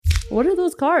What are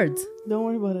those cards? Don't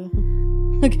worry about it.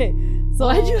 Okay. So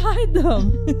why'd you hide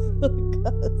them?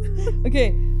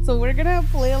 Okay, so we're gonna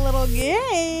play a little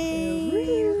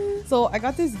game. So I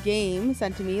got this game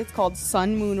sent to me. It's called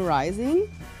Sun Moon Rising.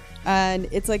 And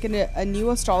it's like a new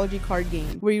astrology card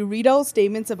game where you read out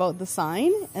statements about the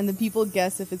sign and the people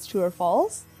guess if it's true or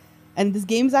false. And this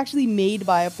game is actually made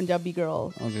by a Punjabi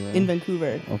girl in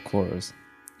Vancouver. Of course.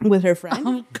 With her friend.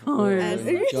 Of course.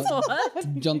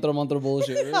 Jantra mantra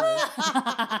bullshit.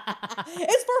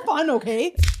 It's for fun,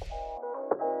 okay?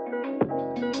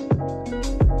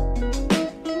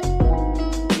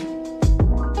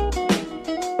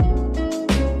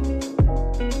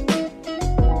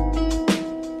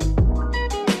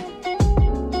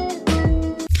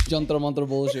 Jantra mantra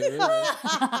bullshit.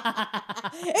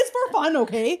 It's for fun,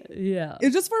 okay? Yeah.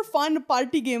 It's just for fun,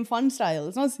 party game, fun style.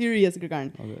 It's not serious,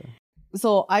 Gurkan. Okay.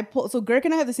 So Girk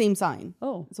and I have the same sign.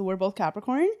 Oh. So we're both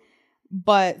Capricorn.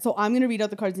 But so I'm gonna read out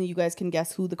the cards and you guys can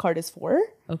guess who the card is for.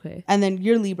 Okay. And then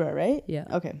you're Libra, right? Yeah.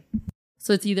 Okay.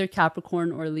 So it's either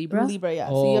Capricorn or Libra? Libra, yeah.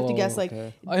 So you have to guess like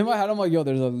In my head, I'm like, yo,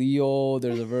 there's a Leo,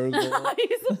 there's a Virgo. He's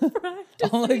a practice.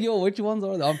 I'm like, yo, which ones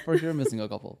are they? I'm for sure missing a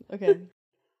couple. Okay.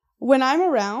 When I'm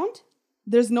around,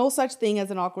 there's no such thing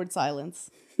as an awkward silence.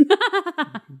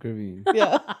 Gravine.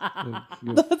 Yeah.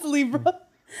 That's Libra.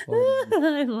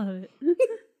 I love it.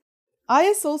 I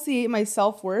associate my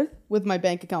self-worth with my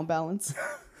bank account balance.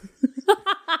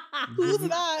 Who's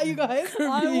that, you guys?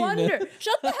 I wonder.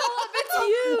 Shut the hell up, it's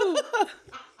you.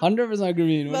 100%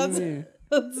 Gravine. What do you mean?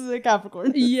 That's a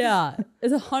Capricorn. Yeah,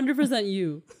 it's 100%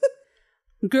 you.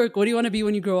 Girk, what do you want to be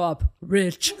when you grow up?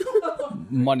 Rich.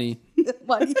 Money.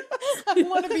 Money. I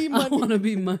want to be I money. want to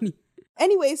be money.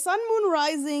 Anyway, Sun Moon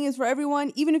Rising is for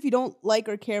everyone, even if you don't like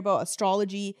or care about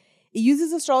astrology. It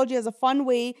uses astrology as a fun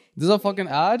way. This is a fucking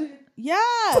ad?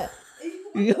 Yeah.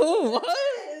 Yo, what?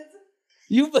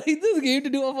 You played this game to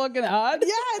do a fucking ad?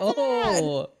 Yeah, it's an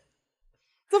ad.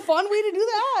 It's a fun way to do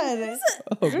that.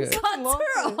 Okay. Cuts her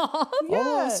off. Yeah.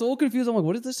 Oh, I'm so confused. I'm like,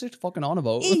 what is this shit fucking on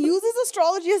about? It uses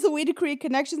astrology as a way to create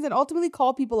connections and ultimately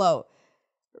call people out.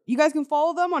 You guys can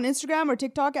follow them on Instagram or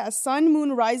TikTok at Sun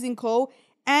Moon Rising Co.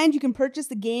 And you can purchase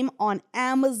the game on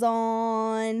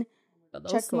Amazon.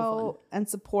 Check them out and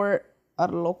support our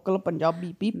local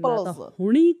Punjabi people.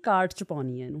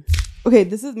 Okay,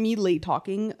 this is me late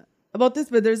talking about this,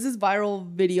 but there's this viral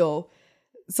video.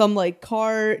 Some like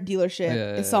car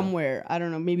dealership somewhere. I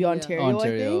don't know, maybe Ontario, I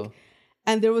think.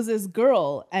 And there was this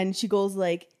girl and she goes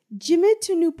like, Jimmy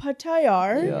Tunu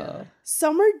Patayar,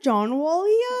 Summer John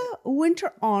Walia,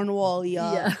 Winter on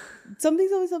Walia. Yeah.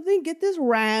 Something, get this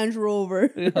Range Rover.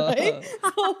 Right?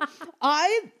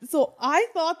 So I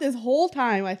thought this whole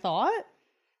time,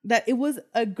 that it was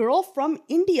a girl from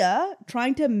India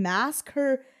trying to mask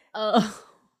her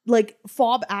like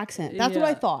fob accent. That's what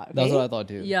I thought. Okay? That's what I thought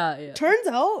too. Yeah. Turns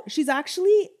out she's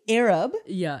actually Arab.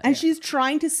 And she's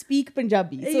trying to speak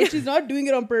Punjabi. So she's not doing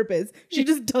it on purpose. She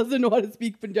just doesn't know how to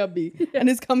speak Punjabi and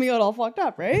is coming out all fucked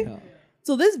up, right? Yeah.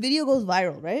 So this video goes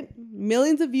viral, right?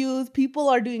 Millions of views. People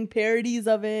are doing parodies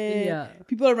of it. Yeah.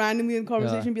 People are randomly in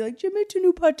conversation be like, Jimmy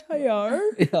Tunu Patayar.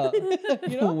 Yeah.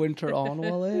 You know? Winter on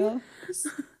Walia.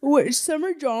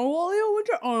 Summer John Walia,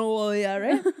 Winter on Walia,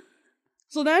 right?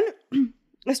 So then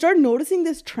I started noticing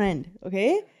this trend,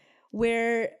 okay?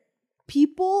 Where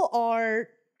people are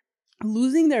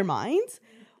losing their minds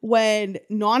when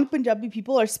non-Punjabi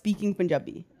people are speaking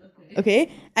Punjabi.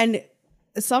 Okay? And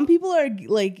some people are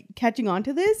like catching on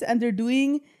to this and they're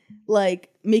doing like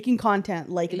making content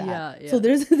like that. So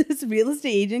there's this real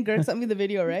estate agent, Girk sent me the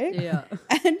video, right? Yeah.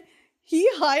 And he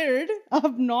hired a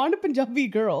non-Punjabi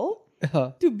girl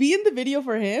to be in the video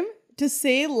for him to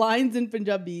say lines in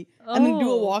Punjabi and then do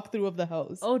a walkthrough of the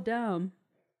house. Oh, damn.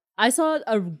 I saw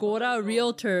a Gora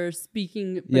realtor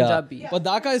speaking Punjabi. Yeah. But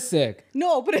that guy's sick.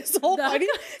 No, but it's so funny.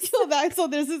 So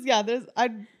there's this, I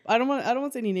don't want to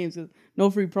say any names, 'cause no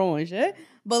free promo and shit.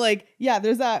 But like,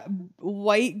 there's that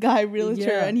white guy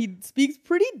realtor and he speaks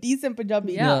pretty decent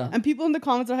Punjabi. Yeah. And people in the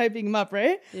comments are hyping him up,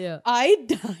 right? Yeah. I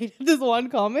died at this one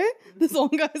comment. This one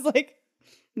guy's like,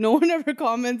 no one ever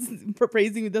comments for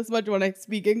praising me this much when I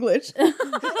speak English. It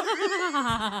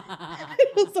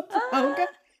was a brown guy.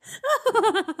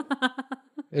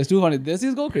 It's too funny. This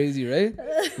is go crazy, right?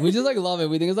 We just like love it.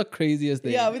 We think it's the craziest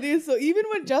thing. Yeah, we think so. Even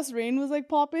when Just Rain was like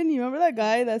popping, you remember that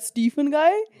guy, that Stephen guy?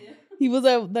 Yeah. He was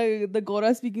the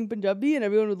Gora speaking Punjabi, and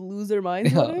everyone would lose their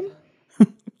minds about him.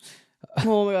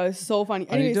 Oh my god, it's so funny.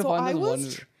 Anyway, so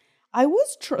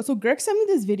so Greg sent me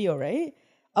this video, right,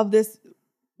 of this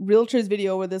realtor's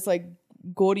video where this like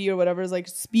Gori or whatever is like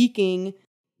speaking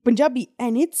Punjabi,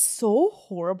 and it's so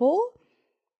horrible.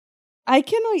 I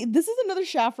cannot. This is another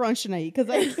saffron Shania because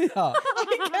I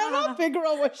cannot figure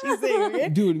out what she's saying. Okay?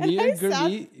 Dude, me and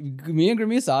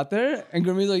Gurmeet sat there, and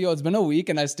Gurmeet's like, "Yo, it's been a week,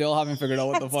 and I still haven't figured out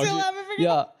what the fuck." Still haven't figured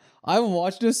out. I've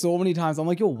watched it so many times. I'm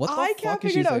like, "Yo, what the I fuck can't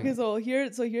is she figure it out. saying?"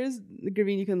 Okay, so here's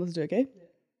Graveen. You can listen to it. Okay.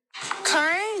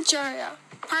 Kare Jaya.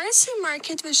 Parsi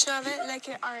market with Shave like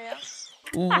an Arya.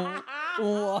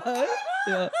 What?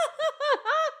 Yeah.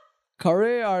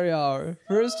 Kare Arya.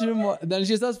 Then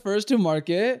she says first to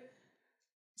market.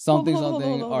 Something Hold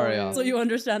on. Arya. So you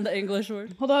understand the English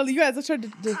word? Hold on, you guys. Let's try to.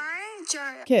 Kare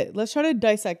Jaya. Okay, let's try to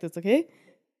dissect this. Okay.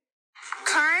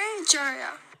 Kare Jaya.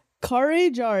 Kare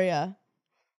Jarya.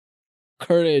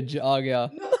 Courage,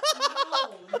 Agya.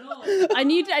 No. I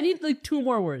need like 2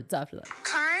 more words after that.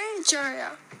 Kare Jaya.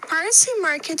 Parsi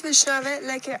market with Shave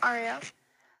like an Arya.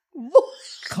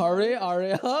 Kare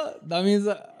Arya? That means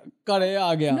Kare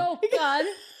Agya. No, God.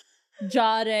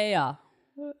 Jareya,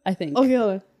 I think. Okay,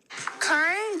 hold on.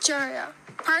 Kare Jaya.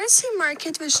 Parsi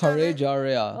market with Kare Shave.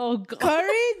 Jarya. Oh, God.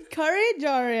 Kare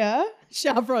Jarya.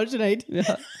 Saffron tonight.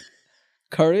 Yeah.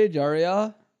 Kare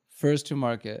Jarya, first to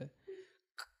market.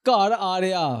 Kar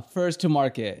Arya, first to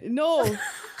market. No.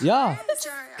 Yeah.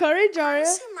 Jaya. Kare Jarya.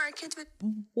 Parsi market with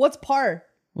What's par?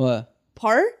 What?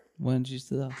 Par? When did you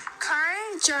say that?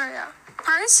 Kare Jaya.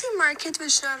 Parsi market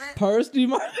with Shave. First to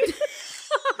market.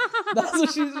 That's what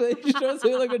she's saying. She's trying to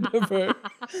say it like a different.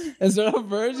 Instead of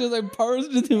first, she's like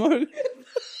first to market.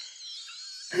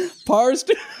 First.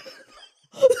 The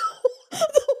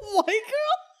white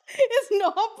girl is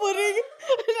not putting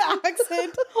an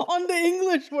accent on the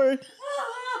English word.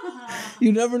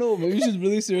 You never know. Maybe she's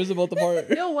really serious about the part.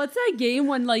 Yo, what's that game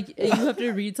when like you have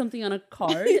to read something on a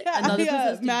card and the other person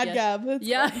has to Mad guess? Gab. It's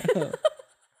Yeah.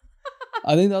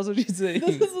 I think that's what she's saying.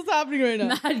 This is what's happening right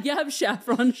now. Mad Gab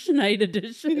Saffron Schneid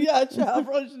edition. Yeah,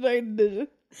 saffron Schneid edition.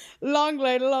 Long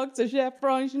glider locks of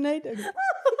saffron Schneid.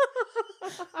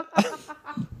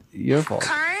 Your fault.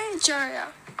 Kare Jaya.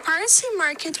 Parsi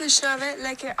market with Shave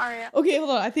like an Arya. Okay,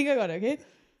 hold on. I think I got it, okay?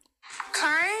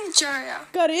 Kare Jaya.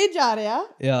 Kare ja ਰਿਹਾ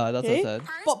Yeah, that's okay? what I said.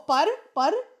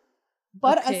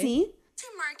 ਪਰ Okay. ਅਸੀਂ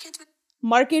Market with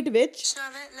market ਵਿੱਚ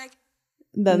Shave like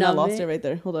then I Nave. lost it right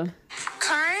there. Hold on.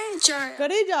 Kare Jaya.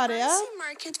 ਕਰੇ ਜਾ ਰਿਹਾ Parsi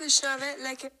market with Shave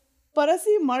like an ਪਰ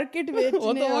ਅਸੀਂ market ਵਿੱਚ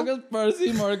What the fuck is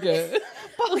Percy Market?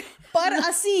 ਪਰ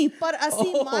ਅਸੀਂ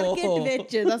market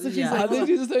ਵਿੱਚ that's what she's Yeah. I saying. think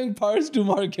she's saying Pars to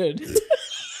market.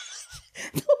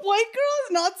 The white girl is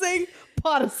not saying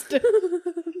parsed.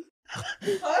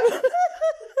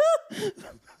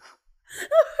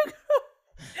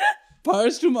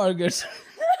 Pars to market.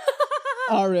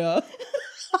 Arya.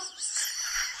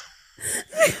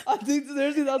 I think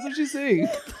seriously that's what she's saying.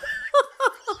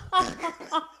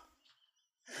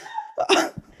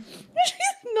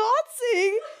 She's not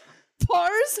saying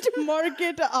parsed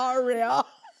market area.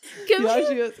 Can Yeah, we-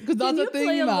 she is. Because that's you the thing,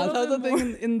 play a man. little That's the bit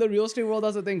thing in the real estate world.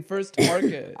 That's the thing. First to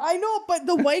market. I know, but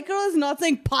the white girl is not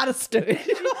saying parsed.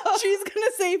 She's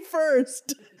gonna say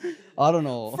first. I don't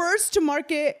know. First to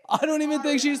market. I don't even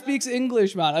think she speaks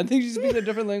English, man. I think she speaks a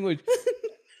different language.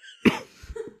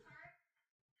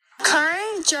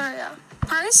 Kare Jaya.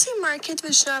 Parsi market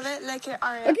with Shave like an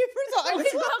Arya. Okay, first of all, Okay,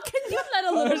 how can you let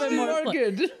a little Pars bit to more play?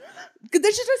 market.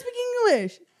 then she starts speaking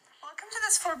English. Welcome to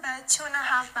this 4-bed,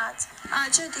 2.5 bath.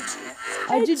 Ajudiki.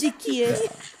 Ajudikie.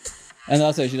 And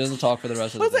that's it. She doesn't talk for the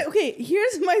rest of I the was like, okay,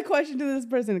 here's my question to this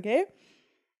person, okay?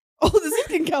 Oh, this is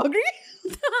in Calgary?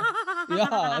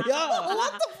 Yeah, yeah.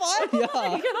 What the fuck? Yeah.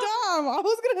 Damn, I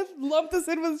was gonna lump this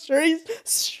in with Shuri's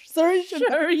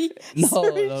Shuri. No,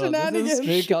 Sorry, this shenanigans. is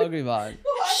straight Calgary, man.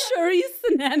 Shuri I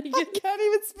shenanigans. can't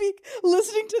even speak.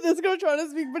 Listening to this girl trying to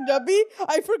speak Punjabi,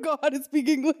 I forgot how to speak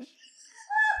English.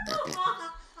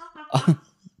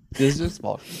 This is just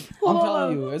small. I'm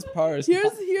telling you, it's Pars.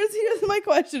 Here's my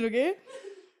question, okay?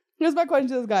 Here's my question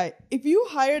to this guy. If you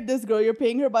hired this girl, you're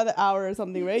paying her by the hour or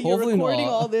something, right? Hopefully you're recording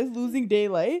not. all this, losing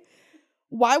daylight.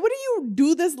 Why wouldn't you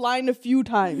do this line a few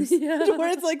times? Yeah. To where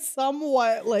it's like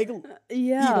somewhat like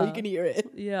Yeah. you can hear it.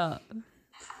 Yeah.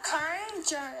 Kare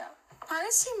Jaya.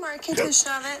 Parsi market with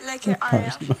Shave like an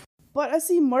Arya. But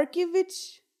asi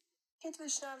Markievich Market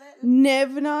with Shave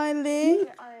Nevnale like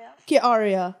an Arya. ke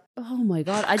Arya. Oh my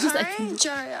god. I Kare can't.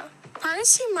 Jaya.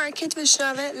 Parsi market with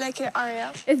Shave like an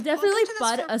Arya. It's definitely Welcome to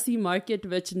par this asi market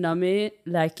which name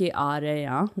leke aa rahe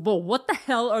hain. But what the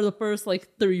hell are the first like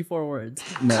 3-4 words?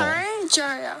 No. Kare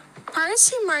Jaya.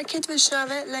 Parsi market with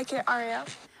Shave like an Arya.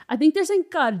 I think they're saying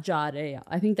kar ja rahe hain.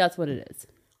 I think that's what it is.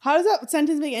 How does that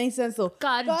sentence make any sense though?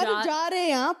 Kar Kar ja- ja rahe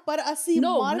hain, par asi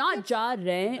No, market- not ja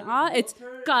rahe hain. It's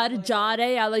kar ja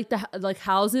rahe hain. Like the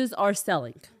houses are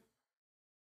selling.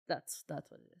 That's what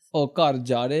it is. Oh, Kar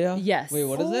Jareya? Yes. Wait,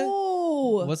 what is it? Oh.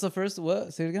 Oh, What's the first?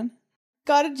 What? Say it again.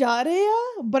 ਕਰ ਜਾ ਰਹੇ ਆ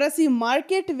ਪਰ ਅਸੀਂ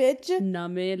market ਵਿੱਚ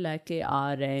ਨਵੇਂ ਲੈ ਕੇ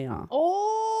ਆ ਰਹੇ ਹਾਂ.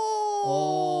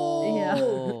 Oh. Yeah.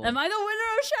 Am I the winner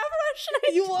of Chaperone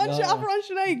Tonight? You won Yeah. Chaperone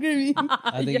tonight, Grimmy.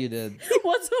 I think you did.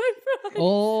 What's my prize?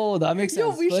 Oh, that makes sense. Yo,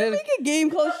 we should make a game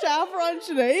called Chaperone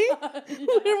tonight.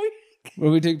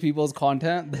 Where we take people's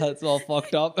content that's all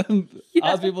fucked up and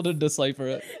ask people to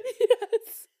decipher it.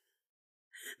 Yes.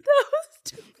 That was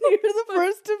too You're the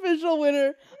first official winner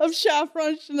of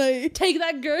Chaperone tonight. Take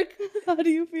that, Girk. How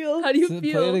do you feel? How do you So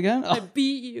feel? play it again? I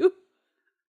beat you.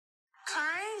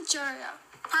 Karan Jaya.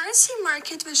 Parsi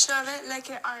market vishave like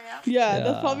Arya. Yeah, that's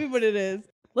Yeah. probably what it is.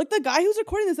 Like the guy who's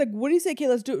recording this, like, what do you say? Okay,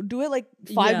 let's do it like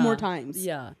 5 Yeah. more times.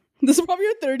 Yeah. This is probably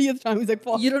your 30th time. He's like,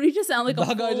 fuck. You don't need to sound like a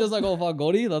That guy full- just like, oh fuck,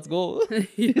 Godi, let's go.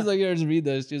 He's like, here, just read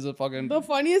this. She's a fucking The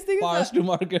funniest thing is bars that to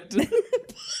market.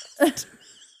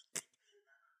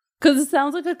 Because it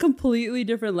sounds like a completely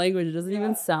different language. It doesn't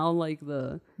even sound like the...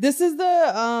 this is the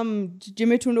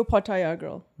Jimmy Tundo Pattaya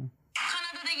girl.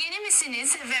 Kanada'da yeni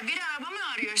misiniz ve bir araba mı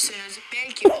arıyorsunuz?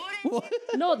 Belki oraya...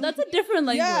 No, that's a different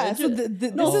language. Yeah, so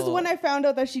this is when I found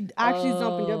out that she actually is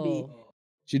not Punjabi.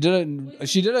 She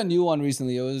did a new one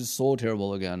recently. It was so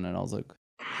terrible again, and I was like,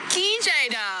 ਕੀ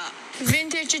ਚਾਹੀਦਾ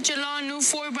vintage ਚਲਾਉਣ ਨੂੰ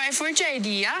 4x4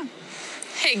 ਚਾਹੀਦੀ ਆ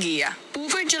ਹੈਗੀ ਆ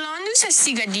ਪੂਪਰ ਚਲਾਉਣ ਨੂੰ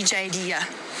ਸਸਤੀ ਗੱਡੀ ਚਾਹੀਦੀ ਆ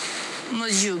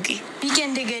ਮਜ਼ੂਗੀ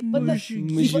ਵੀਕਐਂਡ ਦੇ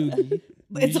Mishugi.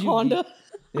 It's Honda.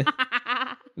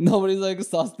 Nobody's like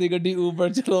sasti gaddi Uber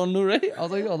chalonu, right? I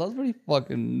was like, oh, that's pretty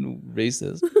fucking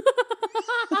racist.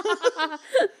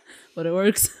 But it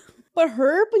works. But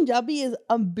her Punjabi is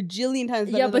a bajillion times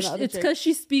better Yeah, than but the other it's chick. because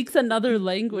she speaks another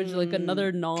language, like another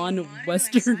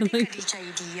non-Western language.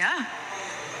 ਚਾਹੀਦੀ ਆ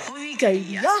ਉਹ ਵੀ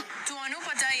ਚਾਹੀਦੀ ਆ ਤੁਹਾਨੂੰ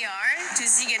ਪਤਾ ਯਾਰ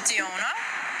ਤੁਸੀਂ ਕਿੱਥੇ ਆਉਣਾ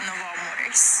ਨਵਾਂ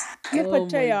motors Tunu Oh my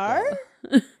Pattayar?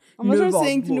 I'm gonna start Nirvana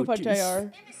saying Tunu Motors. Pattayar.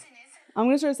 I'm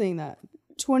gonna start saying that.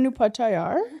 Tunu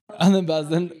Pattayar? And then back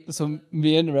then, so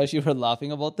me and Rashi were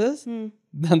laughing about this.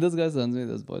 Then this guy sends me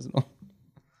this voice note.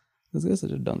 This guy's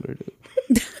such a dunger,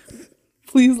 dude.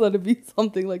 Please let it be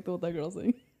something like what that girl's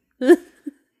saying.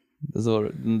 This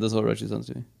is what Rashi sends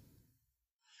to me.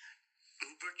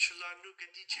 ऊपर चलाने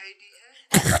गड्डी चाहिए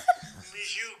है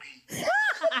मिजूगी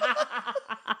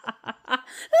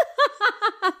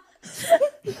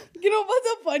You know what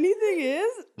the funny thing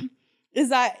is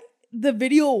that the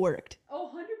video worked.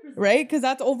 Oh, 100%. Right? Because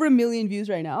that's over 1 million views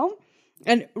right now.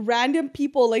 And random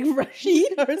people like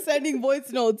Rashid are sending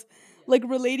voice notes, like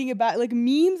relating it back. Like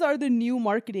memes are the new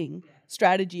marketing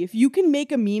strategy. If you can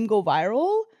make a meme go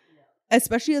viral,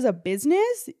 especially as a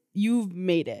business, you've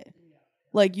made it.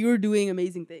 Like you're doing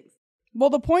amazing things. Well,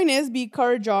 the point is be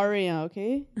Karajaria,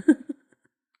 okay?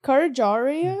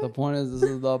 Karajaria? The point is, this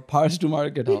is the Pars to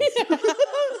Market house.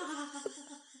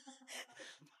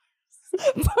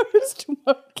 First to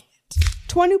market.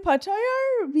 20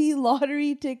 Pattayar be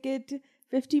lottery ticket,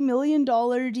 $50 million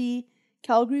D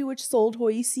Calgary, which sold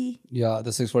Hoisi. Yeah,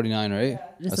 the 649, right?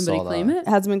 Did I somebody saw claim that. it? It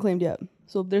hasn't been claimed yet.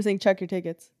 So they're saying check your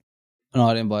tickets. No,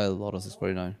 I didn't buy a lot of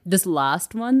 649. This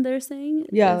last one they're saying?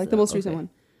 Yeah, is, like the most recent okay. one.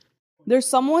 There's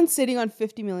someone sitting on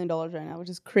 $50 million right now, which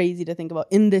is crazy to think about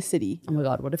in this city. Oh my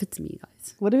God, what if it's me,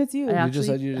 guys? What if it's you? I You just actually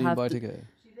said you didn't have buy a to- ticket.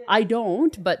 I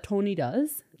don't, but Tony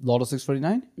does. Lot of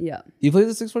 649? Yeah. You play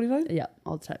the 649? Yeah,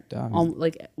 all the time. Damn.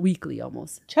 Like weekly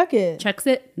almost. Check it. Checks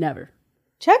it? Never.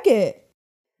 Check it.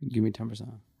 Give me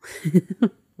 10%.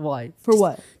 Why? For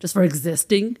what? Just for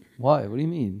existing? Why? What do you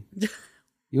mean?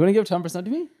 You want to give 10%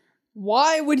 to me?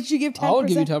 Why would you give 10%? I would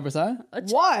give you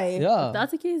 10%. Why? Yeah. If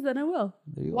that's the case, then I will.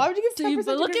 There you go. Why would you give 10%?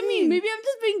 But look to at me. Gurleen? Maybe I'm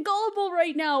just being gullible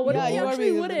right now. What Yeah, if you you are actually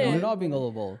being No, wouldn't? you're not being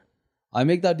gullible. I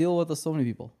make that deal with so many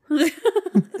people.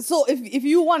 So if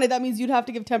you wanted, that means you'd have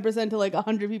to give 10% to like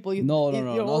 100 people. No,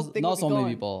 your whole not, thing not would be so many gone.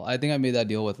 people. I think I made that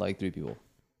deal with like 3 people.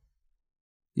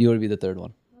 You would be the third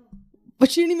one.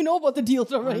 But you didn't even know about the deal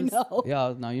till right now.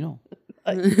 Yeah, now you know.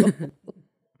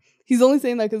 He's only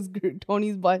saying that because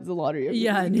Tony's buys the lottery. every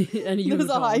Yeah, week. and you There's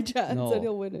a don't. high chance No, that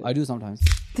he'll win it. I do sometimes.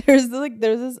 There's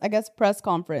this I guess press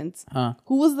conference. Huh?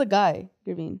 Who was the guy?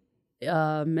 Giving?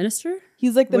 Minister?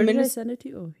 He's like the Where did I minister. send it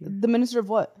to? Oh, here. The minister of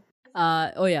what?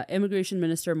 Oh yeah, Immigration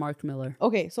Minister Mark Miller.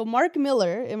 Okay, so Mark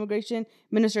Miller, immigration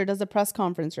minister, does a press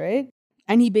conference, right?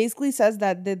 And he basically says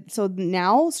that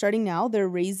starting now, they're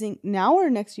raising now or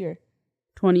next year.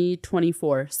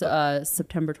 2024,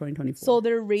 September 2024. So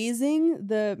they're raising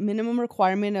the minimum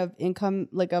requirement of income,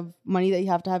 like of money that you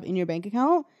have to have in your bank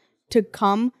account to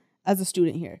come as a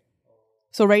student here.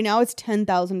 So right now it's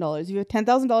 $10,000. If you have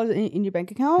 $10,000 in your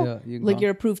bank account, Yeah, you can like come.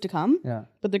 you're approved to come. Yeah.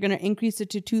 But they're gonna increase it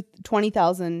to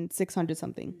 20,600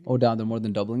 something. Oh, damn, they're more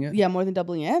than doubling it? Yeah, more than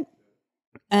doubling it.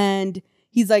 And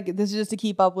he's like, this is just to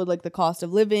keep up with like the cost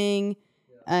of living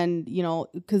And, you know,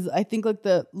 because I think like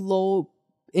the low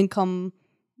income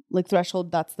like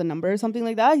threshold, that's the number or something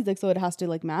like that. He's like, so it has to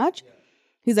like match.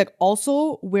 He's like,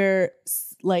 also we're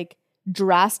like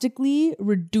drastically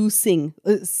reducing,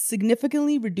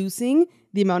 significantly reducing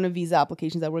the amount of visa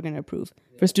applications that we're going to approve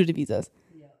for student visas.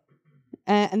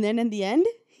 And then in the end,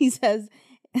 he says,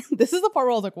 this is the part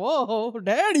where I was like, whoa,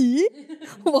 daddy,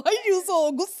 why are you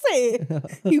so gussy?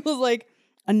 He was like,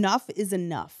 enough is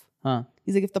enough. Huh.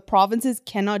 He's like, if the provinces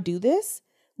cannot do this,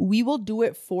 we will do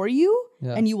it for you,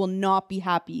 Yeah. and you will not be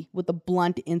happy with the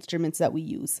blunt instruments that we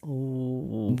use.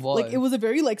 Oh, Like, it was a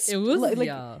very like, It was, like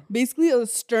yeah. basically a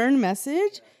stern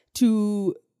message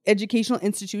to educational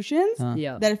institutions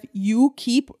Yeah. that if you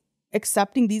keep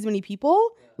accepting these many people,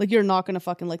 like you're not gonna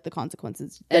fucking like the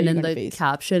consequences that And you're in gonna the face.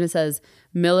 caption, it says,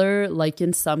 Miller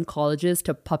likened some colleges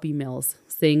to puppy mills,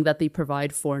 saying that they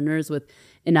provide foreigners with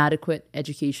inadequate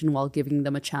education while giving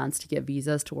them a chance to get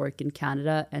visas to work in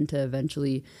Canada and to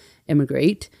eventually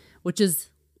immigrate, which is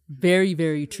very,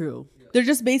 very true. They're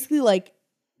just basically like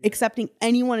accepting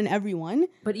anyone and everyone.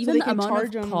 But so even they the can amount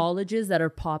charge of 'em- colleges that are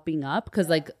popping up, because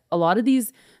like a lot of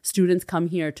these students come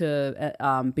here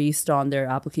to based on their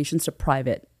applications to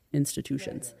private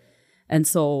institutions. And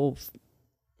so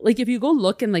like if you go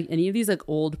look in like any of these like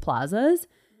old plazas,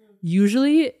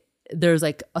 usually there's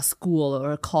like a school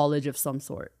or a college of some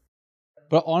sort.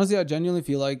 But honestly, I genuinely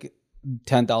feel like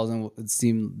 10,000 would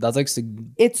seem that's like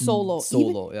It's so low. So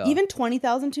even, low, yeah. Even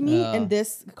 20,000 to me Yeah. in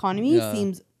this economy Yeah.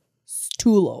 seems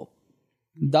too low.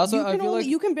 That's You what I can feel only like.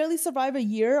 you can barely survive a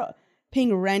year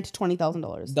paying rent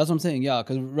 $20,000. That's what I'm saying. Yeah,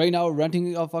 because right now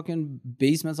renting a fucking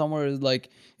basement somewhere is like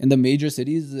in the major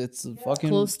cities, it's fucking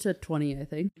Close to 20, I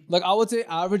think. like I would say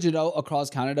average it out across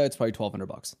Canada, it's probably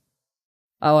 $1,200.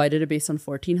 Oh, I did it based on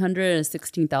 $1,400 and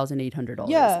 $16,800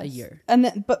 Yeah, a year. and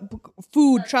then but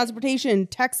food, transportation,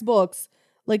 textbooks,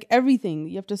 like everything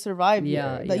you have to survive.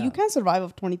 Yeah, here. That yeah. you can't survive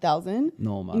of 20,000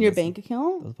 No man, in your that's- bank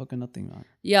account. That's fucking nothing, man.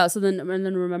 Yeah, so then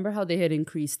remember how they had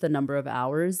increased the number of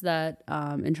hours that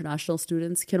international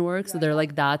students can work. So they're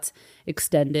like that's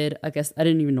extended. I guess I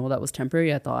didn't even know that was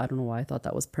temporary. I don't know why I thought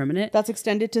that was permanent. That's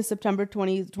extended to September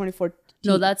 2024.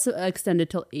 No, that's extended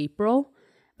till April.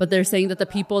 But they're saying that the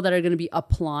people that are going to be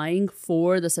applying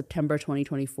for the September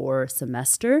 2024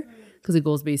 semester, because it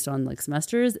goes based on like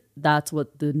semesters, that's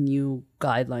what the new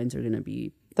guidelines are going to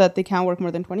be. That they can't work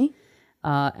more than 20.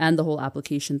 And the whole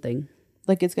application thing,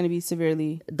 Like it's going to be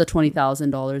severely the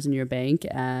 $20,000 in your bank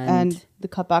and the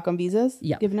cutback on visas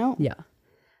given out. Yeah.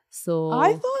 So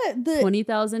I thought that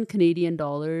 20,000 Canadian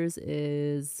dollars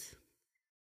is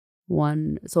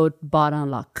one. So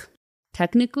barang lakh.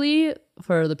 Technically,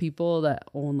 for the people that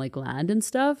own like land and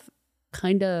stuff,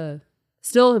 kind of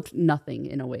still nothing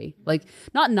in a way. Like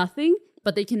not nothing,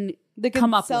 but they can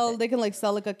come up sell. with it. They can like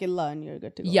sell like a killa and you're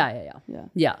good to go.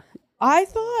 Yeah. I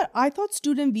thought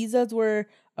student visas were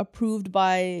approved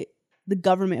by the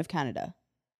government of Canada.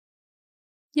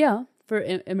 Yeah, for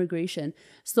immigration.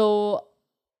 So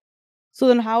So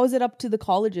then how is it up to the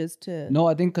colleges to No,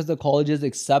 I think because the colleges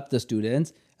accept the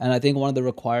students, and I think one of the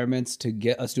requirements to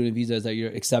get a student visa is that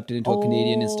you're accepted into a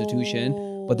Canadian institution.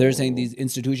 But they're saying these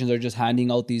institutions are just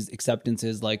handing out these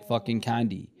acceptances like fucking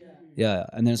candy. Yeah,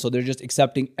 and then so they're just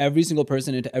accepting every single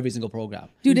person into every single program.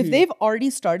 Dude, if they've already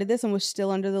started this and we're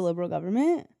still under the Liberal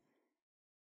government,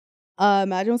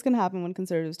 imagine what's gonna happen when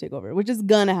Conservatives take over, which is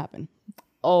gonna happen.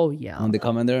 oh yeah. And they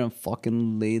come in there and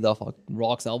fucking lay the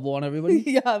rock's elbow on everybody.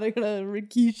 Yeah, they're gonna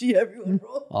Rikishi everyone,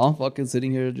 bro. I'm fucking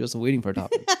sitting here just waiting for a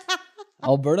topic.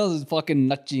 Alberta's fucking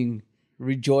nutching.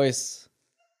 Rejoice.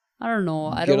 I don't know.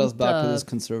 I Get don't us back to this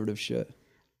conservative shit.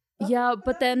 Yeah,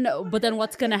 but then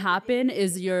what's gonna happen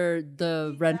is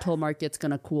the rental market's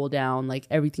gonna cool down. Like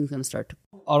everything's gonna start to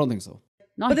I don't think so.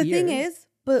 not But the here. thing is,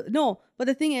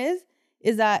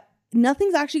 that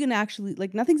nothing's actually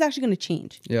gonna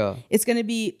change. Yeah. It's gonna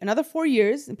be another 4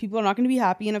 years, and people are not gonna be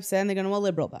happy and upset, and they're gonna want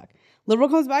Liberal back. Liberal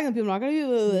comes back, and people are not gonna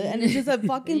be, and it's just a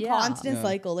fucking Yeah. constant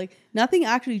cycle. Like nothing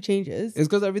actually changes. It's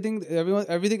because everything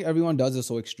everyone does is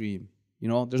so extreme. You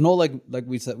know, there's no like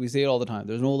we say it all the time.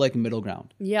 There's no like middle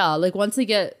ground. Yeah, like once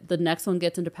the next one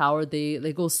gets into power,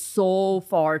 they go so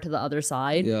far to the other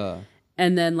side. Yeah.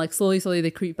 And then like slowly they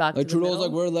creep back Like to the Trudeau's middle.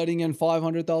 like, we're letting in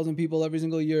 500,000 people every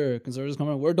single year. Conservatives come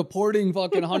in, we're deporting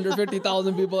fucking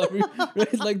 150,000 people every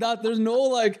right? Like that. There's no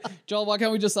like, Joe, why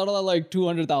can't we just settle at like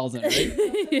 200,000? Right?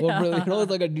 Well, really, you know,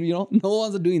 it's like no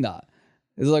one's doing that.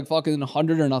 It's like fucking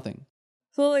 100 or nothing.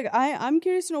 So like I'm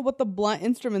curious to know what the blunt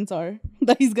instruments are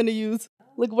that he's gonna use.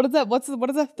 Like what is that? What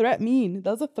does that threat mean?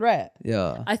 That's a threat.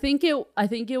 Yeah. I think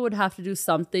it would have to do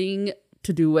something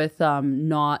to do with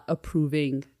not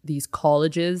approving these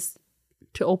colleges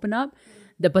to open up.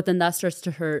 But then that starts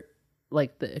to hurt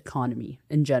like the economy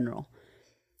in general.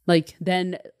 Like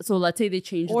then, so let's say they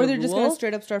change Or the they're rule. just gonna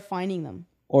straight up start fining them.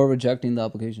 Or rejecting the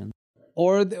application.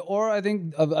 Or I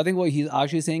think what he's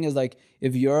actually saying is like,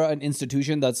 if you're an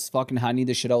institution that's fucking handing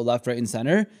the shit out left, right, and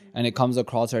center, and it comes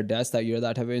across our desk that you're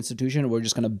that type of institution, we're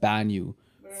just gonna ban you.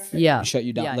 Yeah. Shut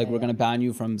you down. Yeah, like yeah, we're gonna ban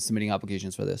you from submitting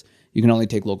applications for this. You can only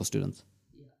take local students.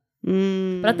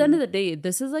 But at the end of the day,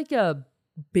 this is like a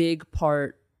big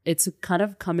part. It's kind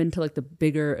of come into like the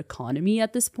bigger economy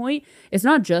at this point. It's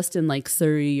not just in like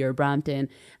Surrey or Brampton,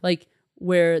 like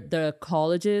where the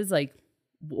colleges, like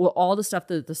all the stuff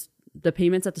that the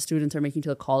payments that the students are making to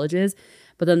the colleges,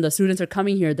 but then the students are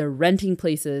coming here, they're renting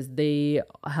places, they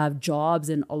have jobs,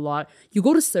 and a lot. You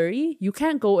go to Surrey, you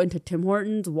can't go into Tim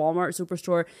Hortons, Walmart,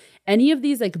 Superstore, any of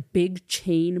these like big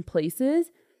chain places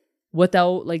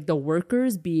without like the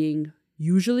workers being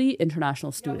usually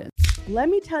international students. Let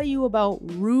me tell you about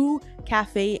Rue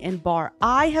Cafe and Bar.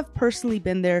 I have personally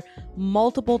been there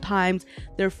multiple times.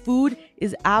 Their food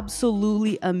is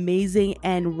absolutely amazing.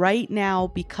 And right now,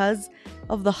 because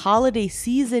of the holiday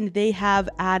season, they have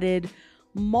added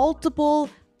multiple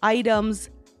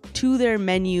items to their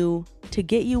menu to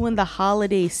get you in the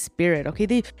holiday spirit. Okay,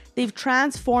 they've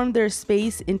transformed their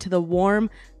space into the warm,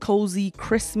 cozy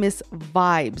Christmas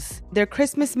vibes. Their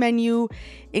Christmas menu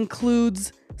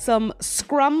includes some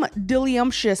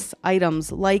scrumdiddlyumptious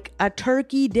items like a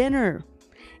turkey dinner,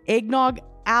 eggnog,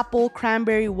 apple,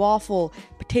 cranberry waffle,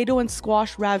 potato and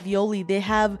squash ravioli. They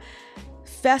have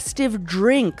festive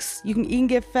drinks. You can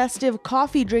get festive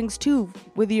coffee drinks too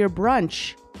with your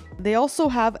brunch. They also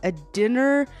have a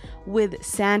dinner with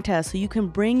Santa, so you can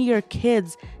bring your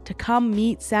kids to come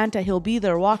meet Santa. He'll be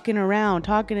there walking around,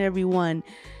 talking to everyone,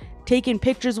 taking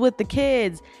pictures with the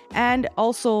kids. And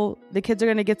also the kids are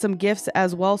going to get some gifts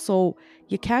as well. So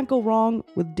you can't go wrong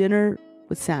with dinner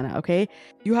with Santa, okay?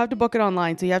 You have to book it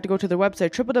online. So you have to go to their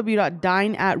website,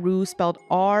 www.dineatrue, spelled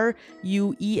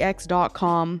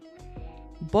RUEX.com.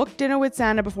 Book dinner with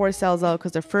Santa before it sells out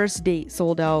because their first date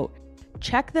sold out.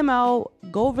 Check them out.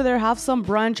 Go over there, have some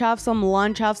brunch, have some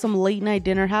lunch, have some late night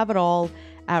dinner, have it all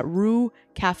at Rue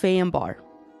Cafe and Bar,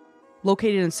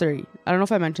 located in Surrey. I don't know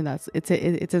if I mentioned that. It's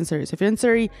in Surrey. So if you're in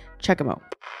Surrey, check them out.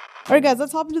 All right, guys,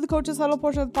 let's hop into the Coach's Huddle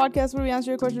portion of the podcast where we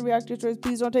answer your questions, react to your stories.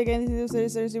 Please don't take anything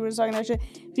seriously. We're just talking that shit.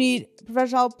 If you need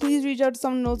professional help, please reach out to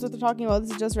someone who knows what they're talking about.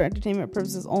 This is just for entertainment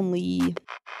purposes only.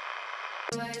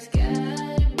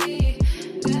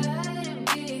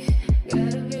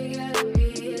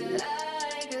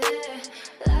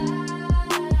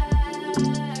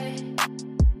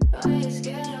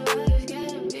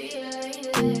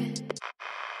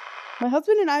 My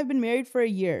husband and I have been married for a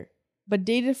year, but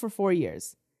dated for 4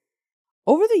 years.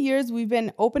 Over the years, we've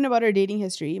been open about our dating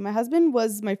history. My husband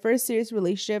was my first serious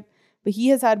relationship, but he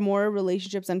has had more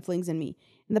relationships and flings than me.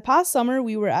 In the past summer,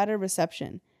 we were at a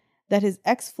reception that his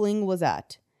ex-fling was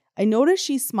at. I noticed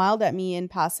she smiled at me in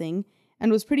passing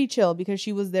and was pretty chill because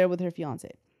she was there with her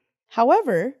fiance.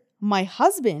 However, my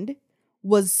husband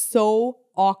was so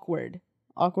awkward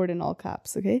in all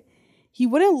caps, okay? He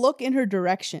wouldn't look in her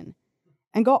direction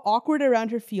and got awkward around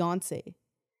her fiance.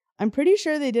 I'm pretty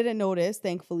sure they didn't notice,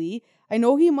 thankfully. I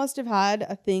know he must have had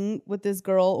a thing with this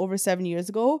girl over 7 years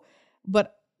ago,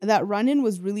 but that run-in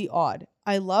was really odd.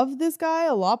 I love this guy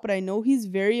a lot, but I know he's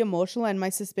very emotional, and my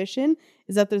suspicion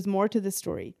is that there's more to this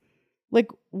story. Like,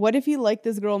 what if he liked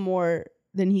this girl more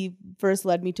than he first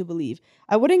led me to believe?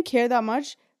 I wouldn't care that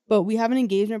much, but we have an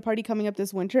engagement party coming up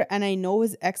this winter, and I know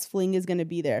his ex-fling is going to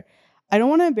be there. I don't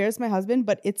want to embarrass my husband,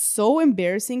 but it's so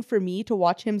embarrassing for me to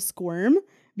watch him squirm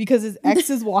because his ex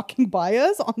is walking by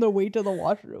us on their way to the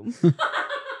washroom.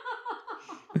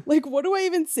 Like, what do I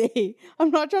even say?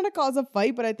 I'm not trying to cause a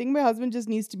fight, but I think my husband just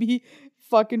needs to be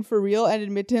fucking for real and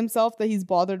admit to himself that he's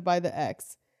bothered by the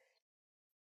ex.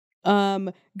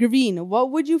 Graveen,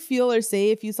 what would you feel or say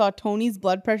if you saw Tony's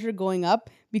blood pressure going up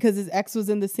because his ex was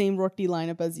in the same roti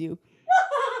lineup as you?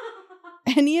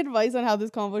 Any advice on how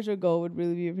this convo should go would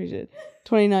really be appreciated.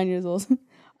 29 years old.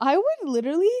 I would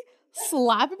literally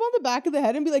slap him on the back of the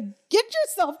head and be like, get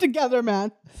yourself together,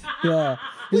 man. Yeah.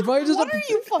 He's probably just What are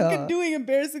you fucking doing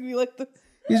embarrassing me like this?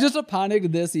 He's just a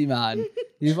panicked Desi, man.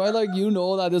 He's probably like, you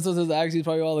know that this was his ex. He's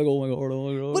probably all like, oh my God,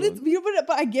 oh my God. But it's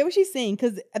but I get what she's saying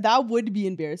because that would be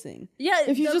embarrassing. Yeah.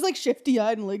 If he's just like shifty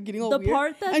eyed and like getting all the weird.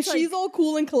 part that's and she's like, all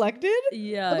cool and collected.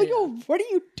 Yeah. I'm like, yo, what are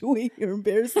you doing? You're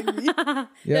embarrassing me.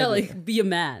 Yeah, like be a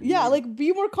man. Yeah, like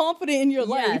be more confident in your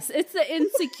life. Yes, it's the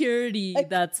insecurity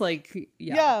that's like,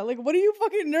 Yeah, like what are you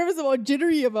fucking nervous about,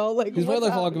 jittery about? Like He's probably what's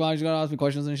like, fuck, happening? man, she's gonna ask me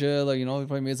questions and shit. Like, you know, he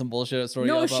probably made some bullshit story.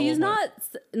 No, up at she's one point.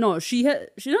 not. No, she's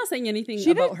not saying anything She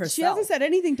about didn't- herself. She hasn't said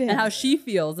anything to him. and how she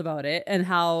feels about it, and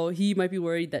how he might be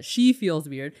worried that she feels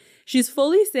weird. She's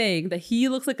fully saying that he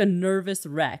looks like a nervous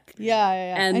wreck. Yeah.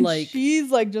 And, like- she's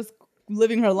like just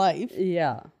living her life.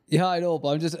 Yeah. Yeah, I know,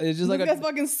 but it's just This like guy's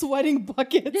fucking sweating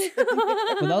buckets. but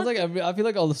that was like I feel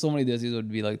like so many Desis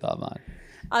would be like that, man.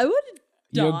 I would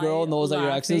Your die girl knows that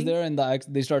your ex is laughing. there, and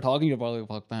they start talking. You're probably like,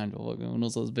 "Fuck, man, who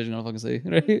knows what this bitch gonna fucking say?"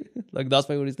 Right? Like that's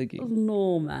probably what he's thinking.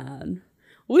 No, man.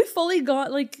 We fully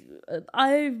got, like,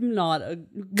 I'm not a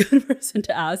good person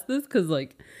to ask this because,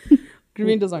 like,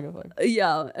 Graveen does not give a fuck.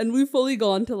 yeah, and we fully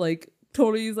gone to, like,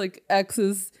 Tony's, like,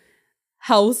 ex's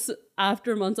house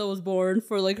after Mansa was born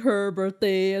for, like, her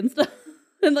birthday and stuff.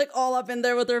 And, like, all up in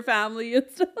there with her family and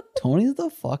stuff. Tony's the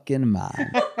fucking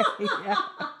man.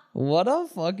 What a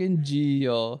fucking G,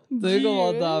 yo. Think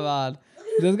about that, man.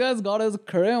 This guy's got his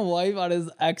current wife at his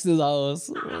ex's house.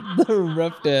 The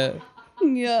ripped it.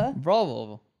 Yeah.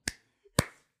 Bravo.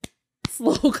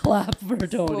 Slow clap for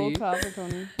Tony. Slow clap for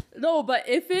Tony. No, but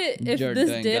if You're this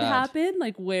doing did that. happen,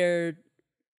 like, where,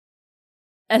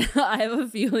 and I have a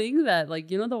feeling that, like,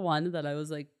 you know, the one that I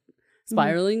was, like,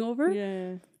 spiraling over,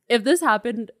 Yeah. if this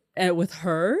happened with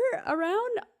her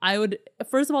around, I would,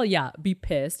 first of all, yeah, be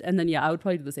pissed, and then I would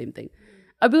probably do the same thing.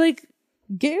 I'd be like,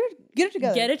 Get it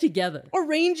together. get it together.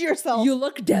 Arrange yourself. You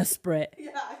look desperate.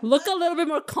 Look a little bit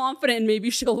more confident, and maybe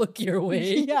she'll look your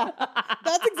way. Yeah.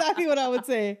 That's exactly what I would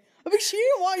say. I mean, she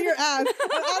didn't want your ass. And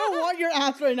I don't want your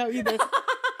ass right now either.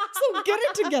 So get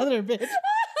it together, bitch.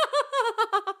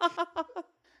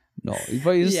 No,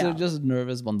 he's Yeah. just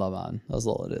nervous banda, man. That's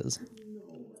all it is.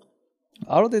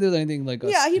 I don't think there's anything like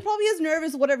Yeah, he probably is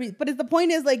nervous, whatever. But the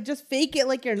point is, like, just fake it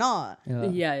like you're not.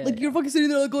 Yeah. Like, you're fucking sitting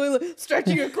there, like, going, like,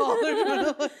 stretching your collar. You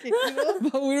know?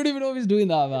 But we don't even know if he's doing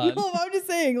that, man. No, I'm just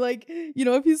saying, like, you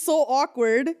know, if he's so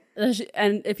awkward.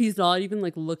 And if he's not even,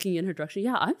 like, looking in her direction,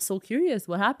 I'm so curious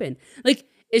what happened. Like,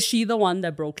 is she the one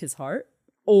that broke his heart?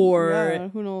 Yeah,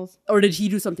 who knows? Or did he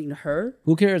do something to her?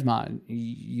 Who cares, man?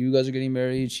 You guys are getting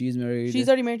married. She's married. She's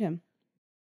already married him.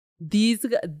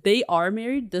 They are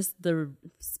married. The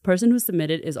person who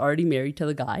submitted is already married to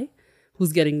the guy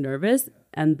who's getting nervous,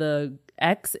 and the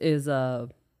ex is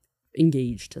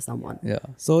engaged to someone. Yeah.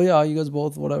 So yeah, you guys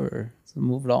both whatever. So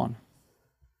move it on.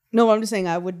 No, I'm just saying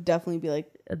I would definitely be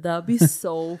like, That'd be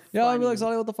so Yeah, I'd be funny. like,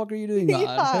 Sally, what the fuck are you doing,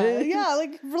 man? yeah,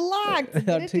 like, relax.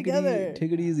 Get it together.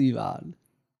 Take it easy, man.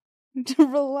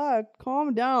 Relax.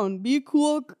 Calm down. Be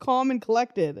cool, calm, and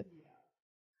collected.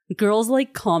 Girls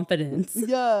like confidence.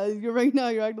 Yeah, you're right now.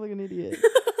 You're acting like an idiot.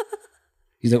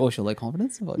 He's like, oh, she'll like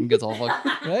confidence? Fucking gets all fucked,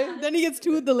 right? Then he gets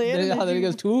too delayed. Then, and then he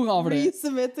gets too confident.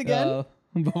 resubmits again.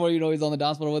 Before you know he's on the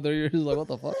dance floor with her, you're just like, what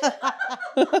the fuck?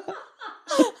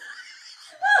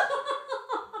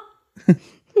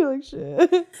 You're like,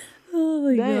 shit. Oh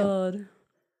my Damn. god.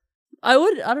 I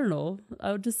don't know.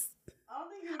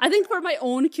 I think for my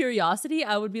own curiosity,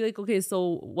 I would be like, okay,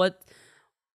 so what?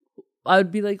 I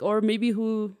would be like, or maybe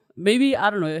I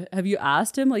don't know. Have you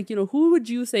asked him, like, you know, who would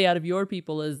you say out of your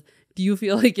people do you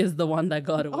feel like is the one that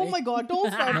got away? Oh my god,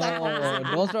 don't start that No,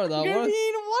 conversation. don't start that. I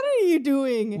mean, what are you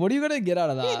doing? What are you gonna get out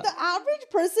of that? The average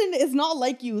person is not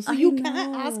like you, so I you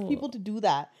can't ask know. people to do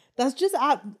that. That's just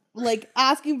like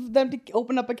asking them to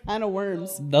open up a can of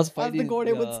worms. That's As fighting. the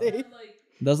Gode would yeah. say.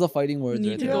 That's the fighting words Need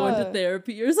right to there. go Yeah. into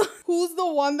therapy or something. Who's the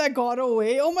one that got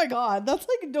away? Oh my god, that's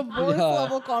like divorce Yeah.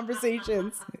 level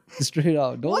conversations. Straight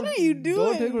out. What are you doing?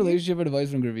 Don't take relationship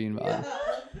advice from Graveen, man.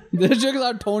 This chick is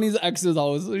at Tony's ex's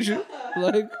house. Like, The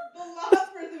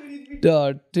last person we need to be.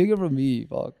 duh, take it from me,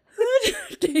 fuck.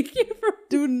 Take it from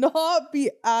Do not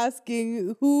be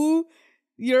asking who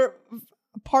your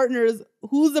partners.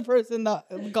 Who's the person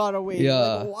that got away? Yeah.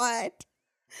 Like, what?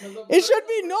 It should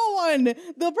be no one.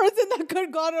 The person that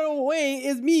could got away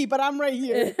is me, but I'm right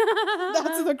here.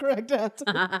 That's the correct answer.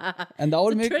 And that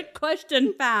would make trick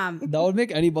question, fam.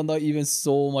 any banda even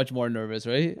so much more nervous,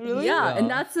 right? Really? Yeah, and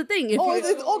that's the thing. If Oh, you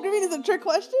Graveen is a trick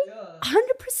question?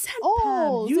 100%,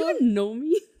 Oh, Pam. You so- even know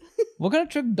me. What kind of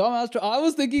trick, dumbass trick? I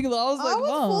was thinking, I was like, I was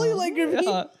wow. fully like Graveen.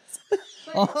 Yeah.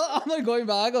 I'm like going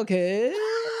back, okay.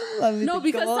 Let me No, think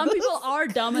because about some this. people are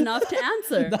dumb enough to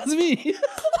answer. That's me.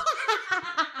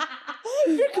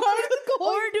 You're kind of going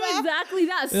Or do back. exactly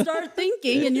that. Start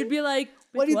thinking, and you'd be like,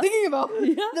 What are you "What?" thinking about?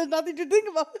 Yeah. There's nothing to think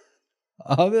about.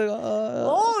 I'll be like,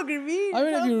 Oh, Graveen. I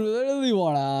mean, if you really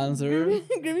want to answer.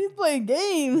 Graveen's playing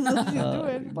games. That's what he's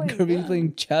doing. He's playing Graveen's games.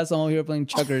 playing chess. I'm over here playing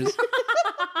checkers.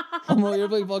 I'm over here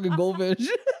playing fucking goldfish.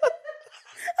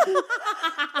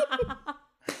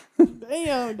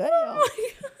 Damn.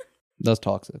 That's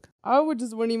toxic. I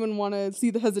wouldn't even want to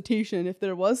see the hesitation if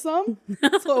there was some.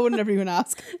 So I would never even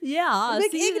ask. Yeah.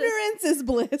 Like, see, ignorance is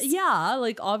bliss. yeah,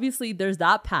 like obviously there's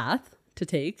that path to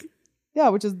take. Yeah,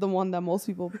 which is the one that most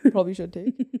people probably should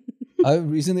take. I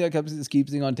kept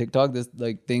seeing on TikTok this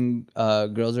like thing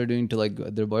girls are doing to like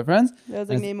their boyfriends. That's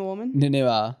like name a woman.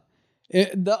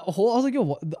 The whole I was like,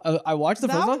 yo, I watched the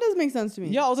That first one one. does make sense to me.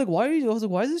 Yeah, I was like, why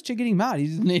is this chick getting mad? He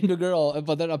just named a girl,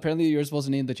 but then apparently you're supposed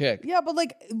to name the chick. Yeah, but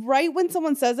like right when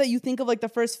someone says that, you think of like the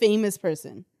first famous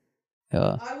person.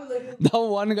 Yeah. I would like. That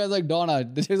one guy's like Donna.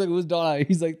 The chick's like, who's Donna?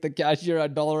 He's like the cashier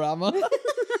at Dollarama.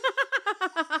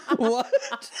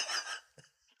 What?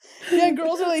 Yeah, and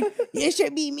girls are like, it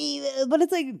should be me, but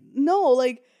it's like no,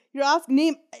 like you're asking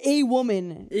name a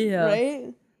woman. Yeah.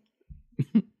 Right.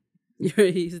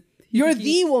 You're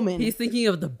the woman. He's thinking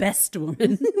of the best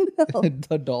woman.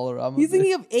 The Dollarama. He's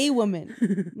thinking of a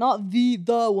woman, not the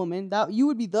woman. That you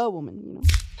would be the woman, you know.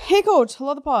 Hey, coach,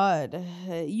 love the pod.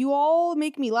 You all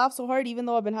make me laugh so hard, even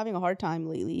though I've been having a hard time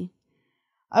lately.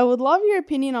 I would love your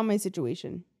opinion on my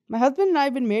situation. My husband and I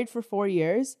have been married for 4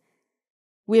 years.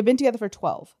 We have been together for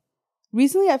 12.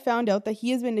 Recently, I found out that he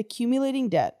has been accumulating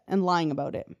debt and lying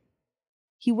about it.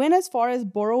 He went as far as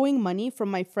borrowing money from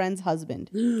my friend's husband.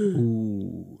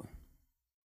 Ooh.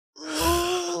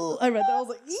 I read that. I was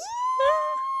like,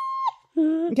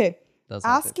 okay. That's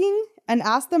not Asking and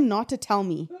asked them not to tell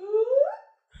me.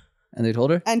 And they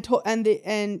told her? And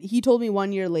he told me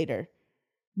 1 year later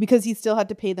because he still had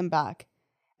to pay them back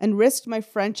and risked my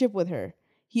friendship with her.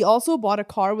 He also bought a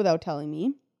car without telling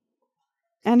me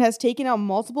and has taken out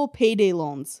multiple payday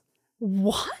loans.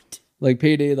 What? Like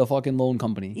Payday, the fucking loan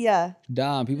company. Yeah.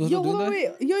 Damn, people Yo, still doing hold on,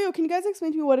 that? wait. Yo, can you guys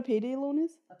explain to me what a payday loan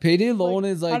is? Payday loan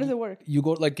is like, how does it work? You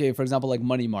go like, okay, for example, like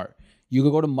Money Mart. You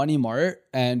could go to Money Mart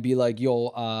and be like,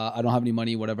 yo, I don't have any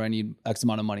money, whatever. I need X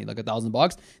amount of money, like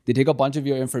 $1,000. They take a bunch of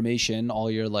your information,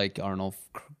 all your like, I don't know,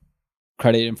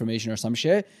 credit information or some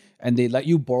shit. And they let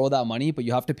you borrow that money, but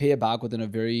you have to pay it back within a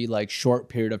very like short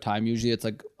period of time. Usually it's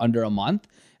like under a month.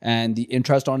 And the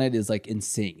interest on it is like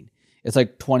insane. It's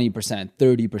like 20%,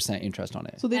 30% interest on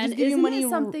it. So they And just give you isn't money it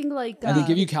something like And they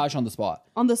give you cash on the spot.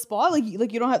 on the spot? Like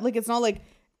you don't have, like, it's not like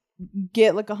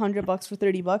get like $100 for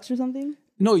 $30 or something?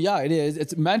 No, yeah, it is.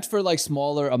 It's meant for like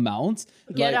smaller amounts.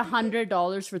 get like,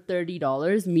 $100 for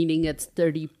 $30, meaning it's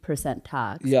 30%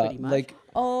 tax. yeah, pretty much.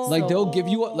 like they'll give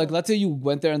you like, let's say you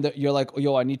went there and you're like,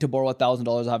 yo, I need to borrow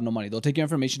 $1,000. I have no money. They'll take your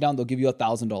information down. They'll give you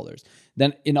 $1,000.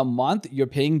 Then in a month, you're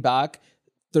paying back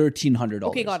 $1,300.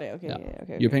 Okay, got it. Okay, Yeah. yeah,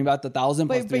 okay. You're paying back the 1,000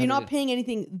 plus But you're not 300. paying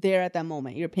anything there at that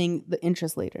moment. You're paying the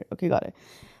interest later. Okay, got it.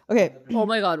 Okay. Oh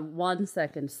my God, 1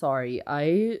 second. Sorry.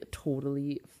 I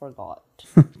totally forgot.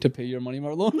 to pay your Money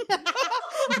Mart loan.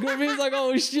 Gurmeen's like,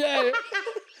 oh shit.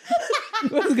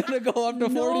 It's gonna go up to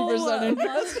 40%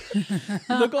 interest.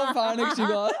 Look how panicked she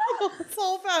got.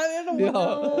 So bad.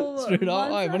 Yeah, straight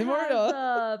up. Hi, Money Mart.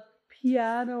 Yeah.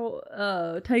 Piano,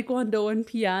 taekwondo and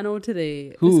piano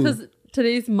today. Who? It's because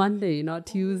today's Monday, not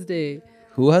Tuesday.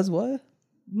 Who has what?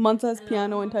 Month has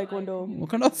piano and taekwondo. What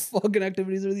kind of fucking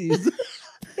activities are these?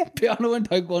 Piano and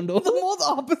taekwondo. The most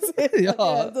opposite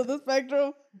Yeah. ends of the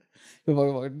spectrum. Oh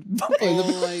my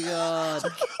God.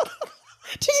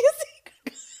 Did you see?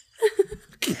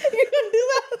 You can do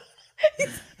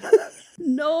that.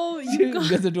 No, She you got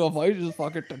gets into a fight, you just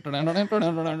fuck it.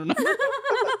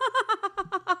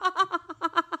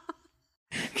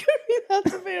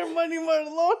 That's a fair Money Mart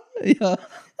loan. Yeah.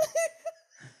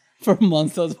 For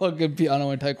months, I was fucking piano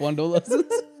and taekwondo lessons.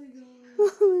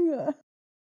 Oh my God.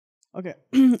 Okay.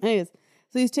 Anyways,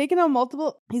 so he's taken out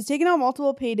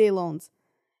multiple payday loans.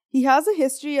 He has a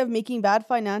history of making bad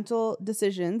financial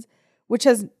decisions, which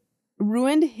has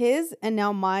ruined his and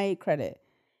now my credit.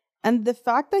 And the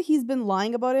fact that he's been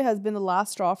lying about it has been the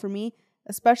last straw for me,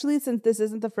 especially since this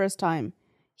isn't the first time.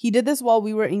 He did this while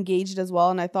we were engaged as well,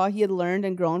 and I thought he had learned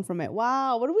and grown from it.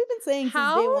 Wow, what have we been saying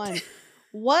since day one?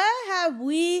 What have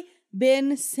we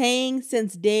been saying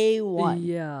since day one?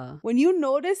 Yeah. When you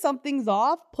notice something's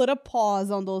off, put a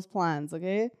pause on those plans,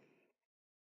 okay?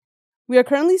 We are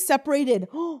currently separated.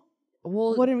 Well,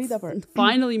 Wouldn't read that part.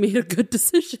 Finally made a good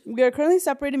decision. We are currently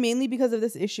separated mainly because of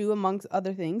this issue, amongst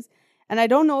other things, and I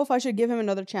don't know if I should give him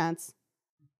another chance.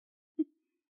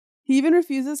 He even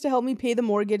refuses to help me pay the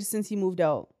mortgage since he moved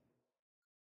out.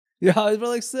 Yeah, I was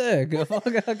like sick. Fuck,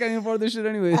 I can't afford this shit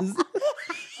anyways.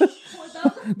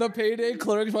 The payday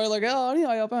clerk's probably like, oh, नहीं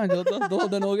आया पाँच दो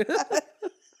दिन हो गए.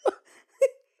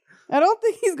 I don't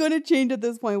think he's going to change at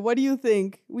this point. What do you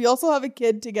think? We also have a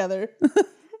kid together,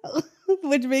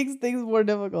 which makes things more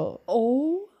difficult.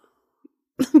 Oh.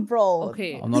 Bro.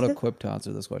 Okay. I'm not equipped to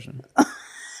answer this question.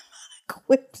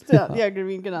 Quick stuff. Yeah,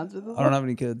 Graveen can answer this. I don't have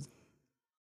any kids.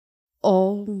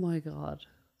 Oh my God.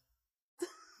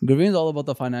 Graveen's all about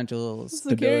the financial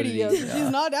Security. stability. Yeah. She's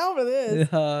not down for this.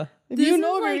 Yeah. You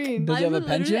know green. Does he have a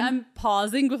pension? I'm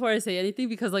pausing before I say anything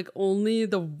because like only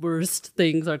the worst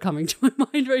things are coming to my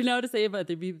mind right now to say, but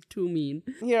they'd be too mean.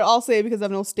 Here, I'll say it because I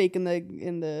have no stake in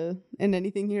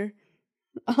anything here.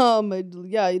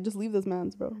 Yeah, you just leave this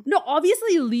man's, bro. No,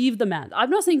 obviously leave the man. I'm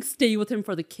not saying stay with him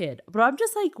for the kid, but I'm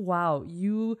just like, wow,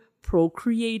 you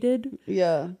procreated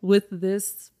with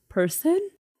this person?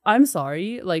 I'm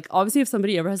sorry. Like, obviously, if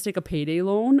somebody ever has to take a payday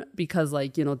loan because,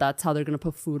 like, you know, that's how they're going to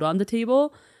put food on the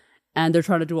table and they're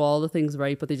trying to do all the things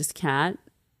right, but they just can't,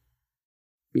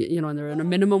 you know, and they're in a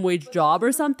minimum wage job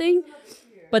or something.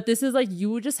 But this is like,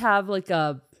 you just have like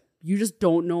you just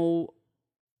don't know,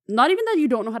 not even that you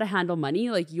don't know how to handle money.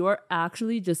 Like, you're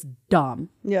actually just dumb.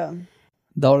 Yeah.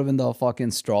 That would have been the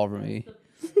fucking straw for me.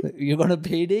 You're gonna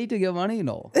payday to get money?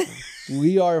 No.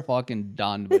 We are fucking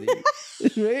done, buddy.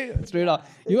 Straight up.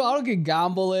 I don't get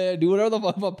gamble it, do whatever the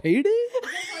fuck for payday?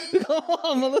 Come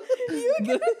on, mother. You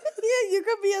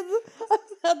could be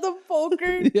at the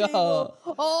poker table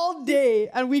all day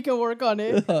and we can work on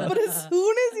it. But as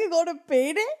soon as you go to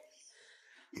payday,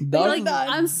 Like,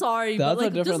 I'm sorry, but that's a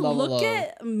like, just different level look of-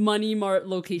 at Money Mart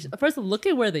location. First, look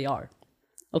at where they are.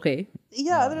 Okay.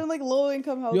 yeah, they're in like low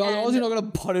income houses. Yo, I was not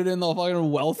gonna put it in the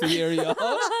fucking wealthy area.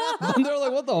 And they're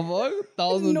like, what the fuck?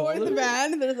 North $1,000?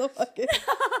 Van, there's a fucking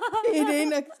payday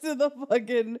next to the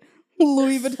fucking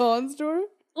Louis Vuitton store.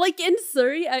 Like in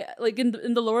Surrey,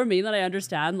 in the Lower Mainland, I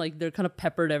understand like they're kind of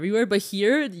peppered everywhere, but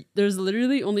here there's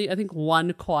literally only I think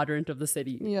one quadrant of the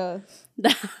city. Yeah.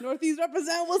 Northeast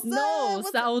represent. What's No, up?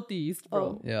 southeast,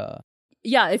 bro. Yeah.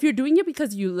 Yeah, if you're doing it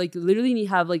because you like literally need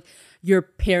have like your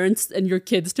parents and your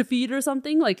kids to feed or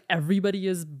something, like everybody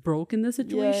is broke in this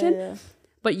situation. Yeah.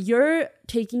 But you're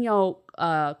taking out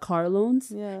car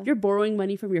loans. Yeah. You're borrowing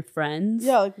money from your friends.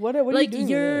 Yeah, like what are you Like doing?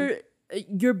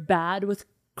 you're bad with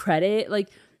credit. Like,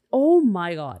 oh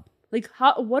my god. Like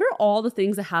what are all the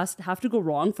things that have to go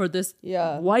wrong for this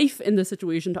wife in this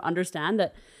situation to understand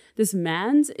that this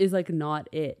man's is like not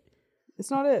it. It's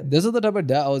not it. This is the type of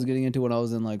debt I was getting into when I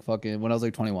was in like when I was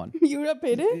like 21. You got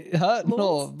paid it? Huh?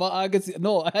 No, but I could see.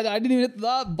 No, I didn't even hit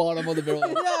that bottom of the barrel.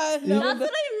 Yeah, That's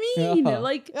what I mean. Yeah.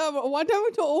 Like, yeah, but one time I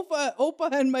went to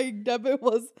Opa and my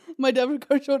debit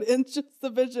card showed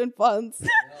insufficient funds. And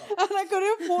I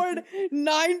couldn't afford $9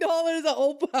 at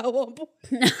Opa at one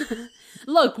point.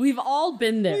 look, we've all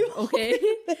been there, okay?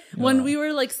 When we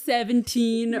were like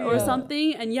 17 or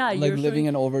something, and Like you're living showing,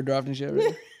 in overdraft and shit,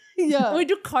 right? Yeah. Wait,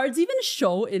 do cards even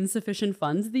show insufficient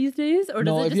funds these days, or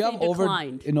does No, it if just you say have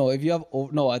declined?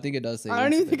 no, I think it does say. I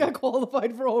don't even think I insufficient.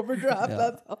 qualified for overdraft. Yeah.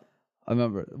 That's how. I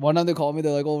remember one time they called me.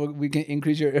 They're like, "Oh, we can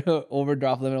increase your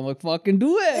overdraft limit." I'm like, "Fucking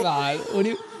do it, man!" What do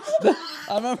you?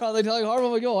 I remember how they telling Harvey,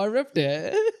 I'm like, "Yo, I ripped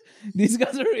it. These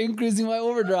guys are increasing my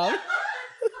overdraft."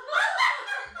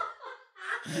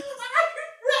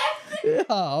 Yeah,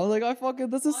 I was like,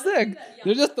 this is sick.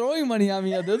 They're just throwing money at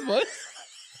me at this point.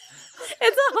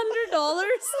 It's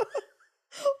 $100.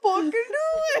 Fucking do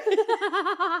it.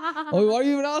 Oh, why are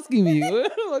you even asking me?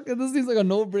 This seems like a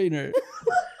no-brainer.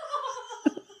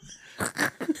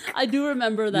 I do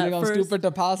remember You that think I'm first stupid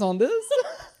to pass on this?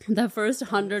 that first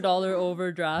 $100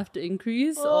 overdraft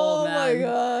increase. Oh man, my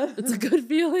god. it's a good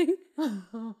feeling.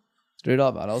 Straight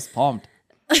up, man. I was pumped.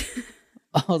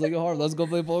 I was like, Harv, let's go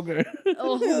play poker.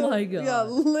 Oh my god. Yeah,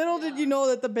 little did you know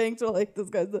that the banks were like, this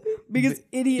guy's the biggest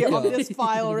idiot on this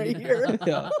file right here.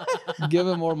 Yeah. Give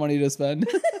him more money to spend.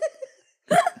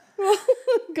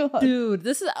 God. Dude,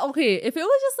 this is okay. If it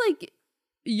was just like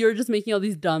you're just making all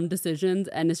these dumb decisions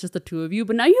and it's just the two of you,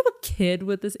 but now you have a kid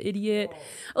with this idiot.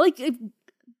 Like,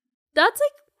 that's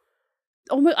like,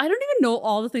 oh my, I don't even know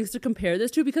all the things to compare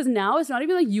this to because now it's not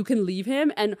even like you can leave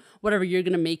him and whatever, you're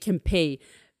going to make him pay.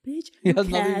 Bitch, you has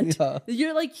nothing- can't.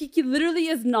 You're like, he literally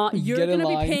is not, you're Get in going to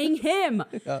be line. paying him.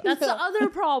 That's the other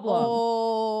problem.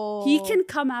 Oh. He can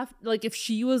come after, like if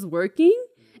she was working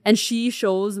and she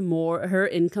shows more, her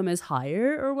income is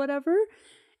higher or whatever.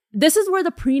 This is where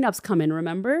the prenups come in,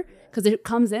 remember? Because it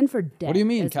comes in for debt. What do you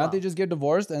mean? as Can't well. they just get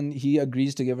divorced and he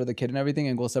agrees to give her the kid and everything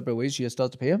and go separate ways? She still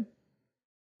has to pay him?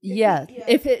 Yeah,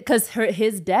 if it because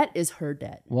his debt is her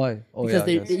debt Why? Oh, because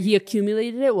yeah. I guess. he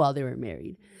accumulated it while they were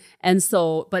married, and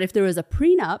so. But if there was a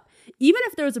prenup, even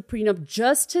if there was a prenup,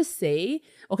 just to say,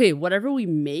 okay, whatever we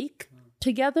make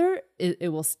together,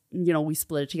 it will, we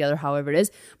split it together, however it is.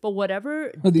 But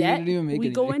whatever They debt didn't even make we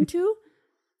go anything. into,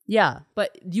 yeah.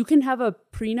 But you can have a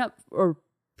prenup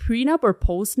or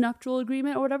post-nuptial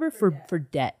agreement or whatever for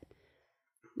debt.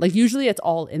 Like usually it's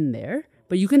all in there.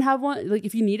 But you can have one, like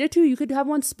if you needed to, you could have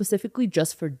one specifically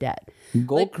just for debt.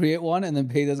 Go create one and then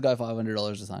pay this guy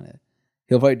 $500 to sign it.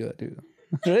 He'll probably do it too.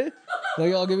 Right?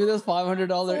 Like, I'll give you this $500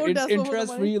 So desperate for the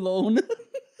interest-free loan.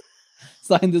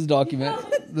 Sign this document.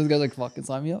 This guy's like, fucking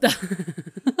sign me up.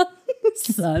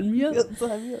 Sign me up.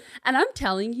 And I'm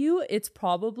telling you, it's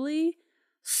probably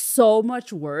so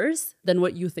much worse than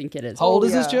what you think it is. How old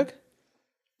is this yeah. chick?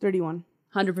 31.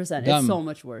 100%. Damn. It's so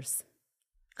much worse.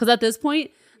 Because at this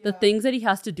point, the things that he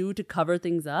has to do to cover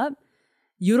things up,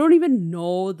 you don't even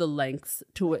know the lengths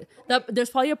to it. There's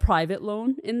probably a private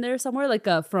loan in there somewhere,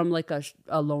 from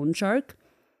a loan shark.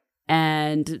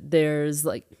 And there's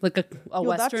like a Yo, that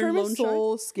Western term loan is shark.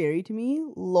 so scary to me.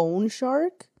 Loan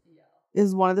shark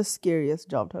is one of the scariest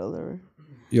job titles ever.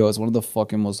 Yo, it's one of the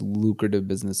fucking most lucrative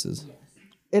businesses.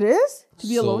 It is? To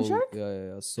be a loan So- shark?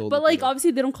 Yeah. So But like lucrative.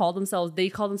 obviously they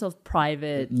call themselves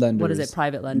private Lenders. What is it?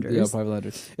 Private lenders. Yeah, private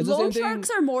lenders. It's Loan the same sharks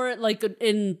thing. are more like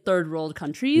in third world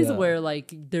countries Yeah. where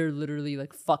like they're literally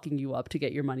like fucking you up to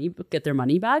get their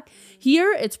money back.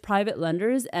 Here it's private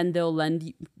lenders and they'll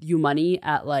lend you money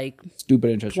at like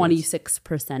Stupid interest rates.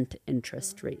 26%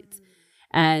 interest rates.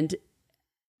 And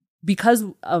because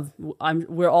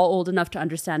we're all old enough to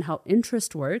understand how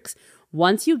interest works,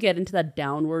 once you get into that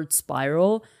downward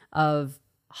spiral of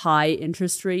high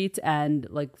interest rates and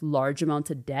like large amounts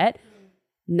of debt,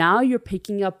 now you're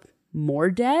picking up more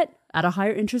debt at a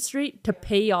higher interest rate to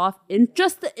pay off in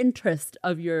just the interest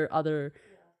of your other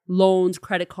loans,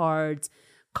 credit cards,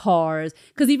 cars.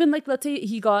 Because even like, let's say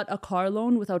he got a car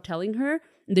loan without telling her,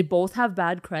 and they both have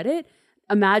bad credit.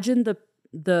 Imagine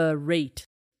the rate.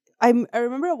 I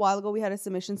remember a while ago we had a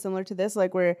submission similar to this,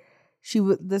 like where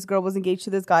this girl was engaged to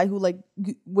this guy who like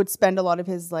would spend a lot of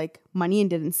his like money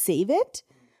and didn't save it,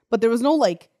 but there was no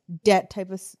like debt type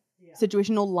of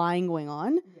situation, no lying going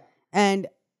on. And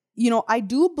you know, I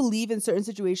do believe in certain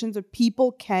situations where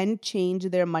people can change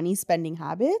their money spending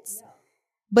habits,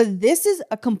 but this is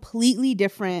a completely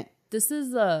different This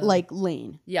is like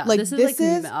lane. yeah. like this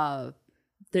is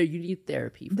there you need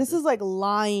therapy. For this is like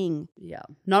lying. yeah.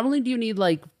 Not only do you need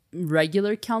like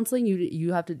regular counseling,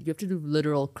 you have to do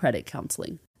literal credit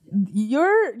counseling.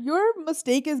 Your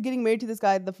mistake is getting married to this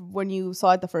guy when you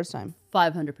saw it the first time.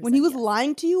 500%. When he was yes.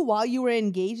 lying to you while you were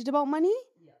engaged about money?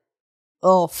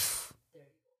 Oh,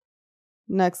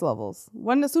 next levels.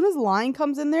 As soon as lying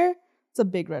comes in there, it's a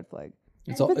big red flag.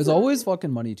 It's always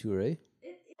fucking money too, right?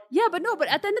 Yeah, but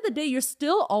at the end of the day, you're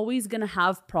still always gonna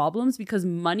have problems because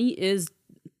money is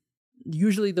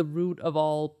usually the root of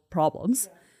all problems.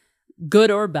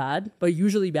 Good or bad, but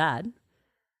usually bad.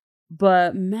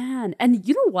 But man, and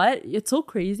you know what? It's so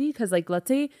crazy because like, let's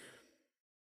say,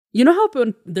 you know how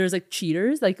when there's like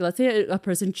cheaters, like let's say a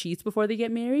person cheats before they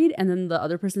get married and then the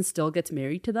other person still gets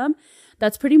married to them.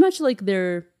 That's pretty much like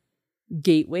their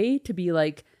gateway to be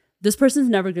like, this person's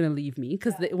never going to leave me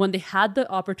because when they had the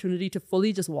opportunity to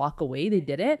fully just walk away, they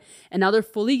did it. And now they're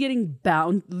fully getting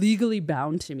legally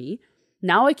bound to me.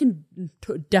 Now I can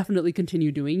definitely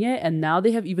continue doing it. And now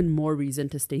they have even more reason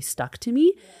to stay stuck to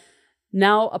me. Yeah.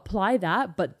 Now apply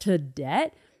that, but to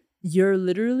debt, you're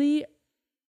literally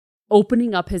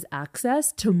opening up his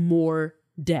access to more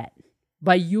debt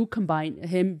by you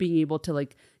him being able to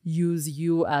like use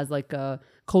you as like a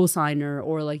co-signer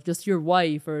or like just your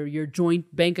wife or your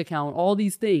joint bank account, all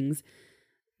these things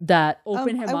that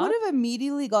open him up. I would have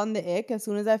immediately gotten the ick as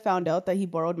soon as I found out that he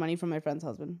borrowed money from my friend's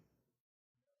husband.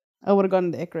 I would have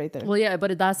gotten the ick right there. Well, yeah,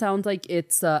 but that sounds like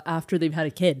it's after they've had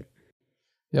a kid.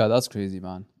 Yeah, that's crazy,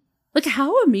 man. Like,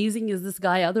 how amazing is this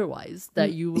guy otherwise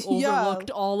that you overlooked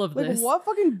all of this? Like, what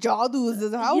fucking jadoo is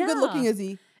this? How good looking is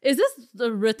he? Is this the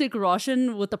Hrithik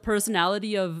Roshan with the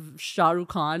personality of Shah Rukh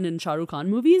Khan in Shah Rukh Khan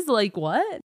movies? Like,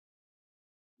 what?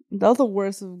 That was the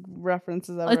worst of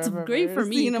references I've It's great for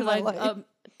me because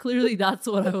clearly that's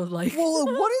what I was like. Well,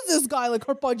 what is this guy, like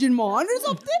Harpajan Maan or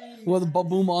something? What,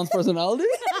 Babu Man's personality?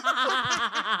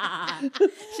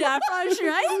 Saffron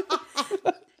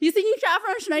Schneid? He's singing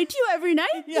Saffron Schneid to you every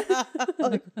night? Yeah.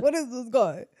 Like, what is this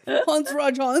guy? Hans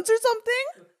Raj Hans or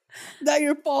something? That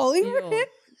you're falling for him?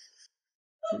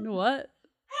 You know what?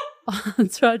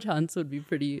 Hans Raj Hans would be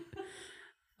pretty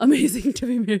amazing to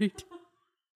be married to.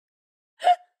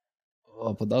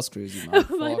 Oh, but that's crazy, man.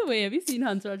 By the way, have you seen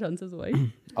Hans Raj Hans's wife?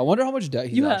 I wonder how much debt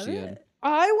he's actually in.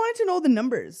 I wanted to know the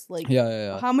numbers. Like,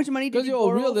 Yeah. how much money did Because, you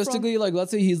borrow realistically, like, let's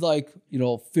say he's like,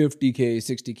 50K,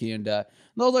 60K in debt.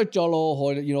 And I was like,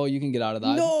 chalo, you can get out of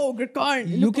that. No,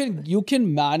 can't. You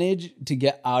can manage to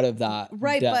get out of that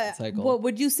debt cycle. But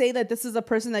would you say that this is a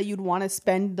person that you'd want to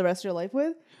spend the rest of your life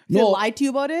with? No. They lied to you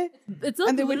about it? It's like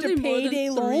and they went to payday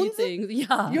loans? Things.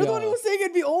 Yeah. You're the one who was saying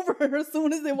it'd be over as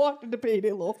soon as they walked into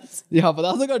payday loans. Yeah, but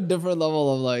that's like a different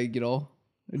level of like,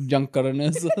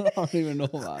 junkarness. I don't even know,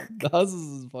 man. That's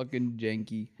fucking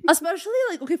janky. Especially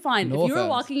like, okay, fine. No if you were offense.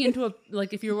 walking into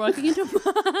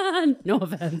no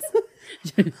offense.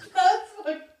 That's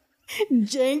like,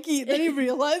 Janky. Then he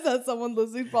realized that someone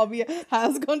listening probably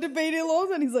has gone to payday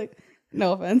loans, and he's like,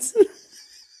 no offense.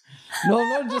 No,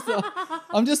 I'm not just.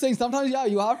 I'm just saying. Sometimes, yeah,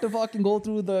 you have to fucking go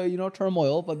through the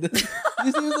turmoil. But this,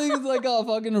 he seems like he's like a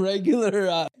fucking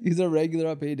regular. He's a regular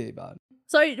at payday, man.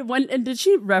 Sorry, and did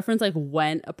she reference like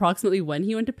approximately when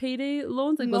he went to payday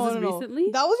loans? Like, was this recently?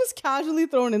 That was just casually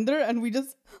thrown in there, and we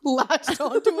just latched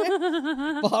onto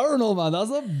it. But I don't know, man.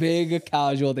 That's a big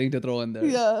casual thing to throw in there.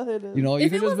 Yeah, it is. You know,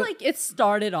 If it was like it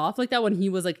started off like that when he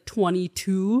was like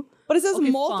 22. But it says Okay,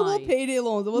 multiple fine. payday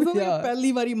loans. It wasn't like a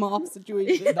Pelli Vari Maaf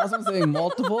situation. That's what I'm saying.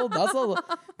 Multiple. That's all.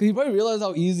 Because you probably realized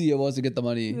how easy it was to get the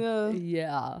money.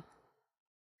 Yeah.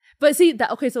 But see,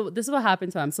 so this is what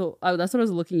happens, fam. So that's what I was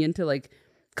looking into, like,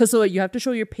 because so you have to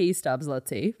show your pay stubs, let's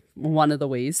say, one of the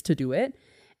ways to do it.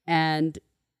 And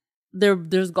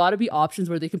there's got to be options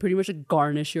where they can pretty much like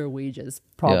garnish your wages,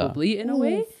 probably, in a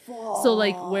way. So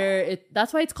like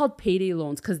that's why it's called payday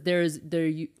loans, because there is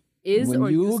When or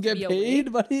you used to get be a paid,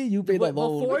 way, buddy, you pay the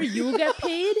loan. before you get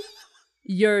paid,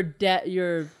 your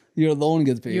loan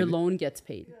gets paid. Your loan gets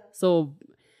paid. So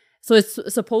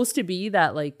it's supposed to be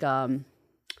that like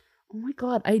oh my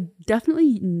god, I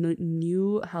definitely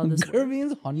knew how this works.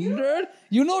 Means 100?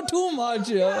 You know too much,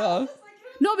 yeah.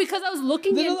 No, because I was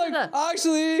looking Then into like,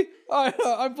 actually,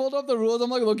 I pulled up the rules. I'm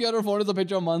like looking at her phone. It's a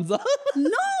picture of Manza. No,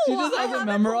 She just has it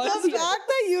memorized. The fact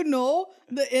that you know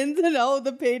the ins and outs of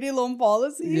the payday loan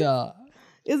policy Yeah.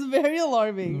 is very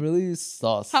alarming. Really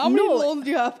sus. How many loans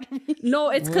do you have to be? No,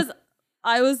 it's because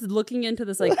I was looking into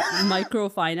this like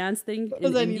microfinance thing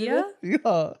in India.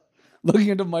 Yeah. Looking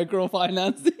into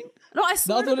microfinancing. No, I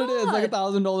swear That's what to it is. God. Like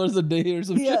 $1,000 a day or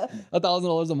some Yeah. shit.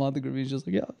 $1,000 a month. Graveen's just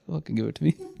like, yeah, fucking give it to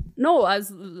me. No, I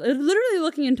was literally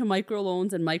looking into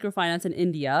microloans and microfinance in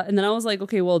India. And then I was like,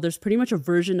 okay, well, there's pretty much a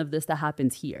version of this that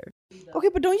happens here. Okay,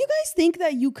 but don't you guys think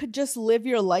that you could just live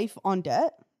your life on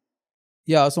debt?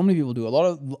 Yeah, so many people do. A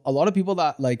lot of people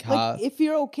that like have. Like, if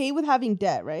you're okay with having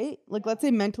debt, right? Like, let's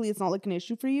say mentally it's not like an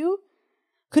issue for you.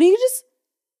 Couldn't you just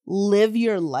live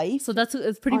your life? So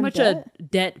it's pretty On much debt? a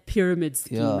debt pyramid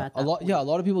scheme Yeah, at that point. a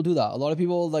lot of people do that. A lot of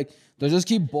people like they just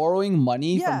keep borrowing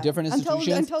money from different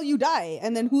institutions. Until you die.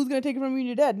 And then who's going to take it from you when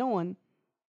you're dead? No one.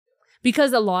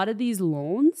 Because a lot of these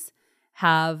loans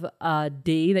have a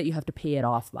day that you have to pay it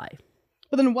off by.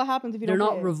 But then what happens if you They're don't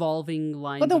pay not it? revolving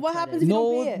lines. But then of what credit. happens if you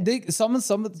don't No, pay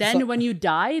it? Then when you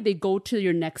die, they go to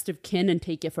your next of kin and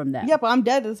take it from them. Yeah, but I'm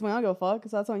dead. That's when I go fuck,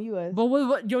 because that's on you guys. But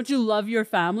what, don't you love your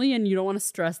family and you don't want to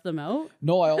stress them out?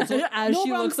 No, I also As No, she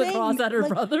but I'm looks saying, across at her like,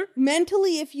 brother.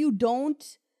 Mentally, if you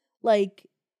don't like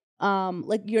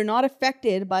you're not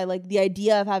affected by like the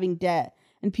idea of having debt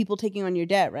and people taking on your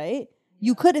debt, right?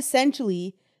 You could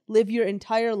essentially live your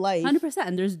entire life. 100%.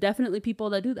 And there's definitely people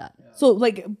that do that. So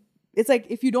like, it's like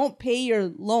if you don't pay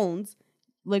your loans,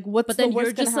 like what's But the then worst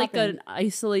you're just gonna like happen? an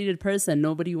isolated person.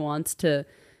 Nobody wants to,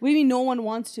 What do you mean no one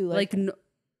wants to?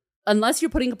 unless you're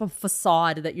putting up a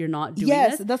facade that you're not doing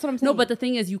Yes, this. that's what I'm saying. No, but the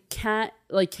thing is, you can't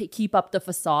like keep up the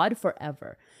facade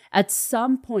forever. At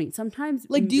some point, sometimes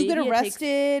like, do you get maybe it takes-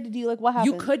 arrested? Do you like what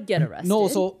happens? You could get arrested. no.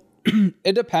 So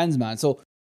it depends, man. So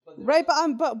Right,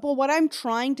 but what I'm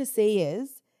trying to say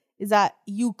is that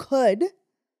you could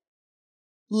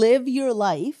live your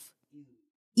life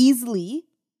easily,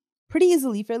 pretty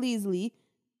easily, fairly easily,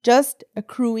 just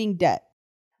accruing debt.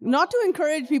 Not to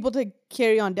encourage people to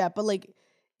carry on debt, but like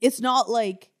it's not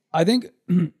like I think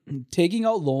taking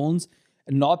out loans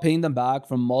and not paying them back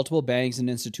from multiple banks and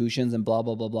institutions and blah,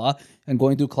 blah, blah, blah, and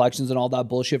going through collections and all that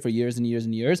bullshit for years and years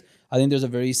and years, I think there's a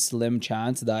very slim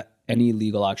chance that any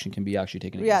legal action can be actually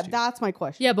taken against you. that's my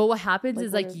question. Yeah, but what happens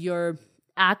is like your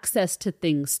access to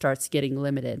things starts getting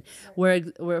limited. Where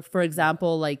for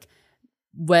example, like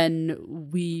when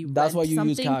we That's rent why you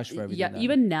use something- cash for everything Yeah, then.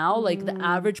 even now, like the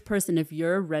average person, if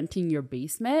you're renting your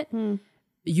basement,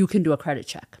 you can do a credit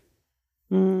check.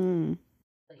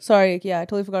 Sorry, I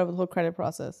totally forgot about the whole credit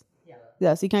process.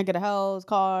 Yeah, so you can't get a house,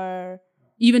 car.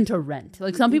 Even to rent.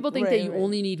 Like some people think that Right, you right.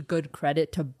 only need good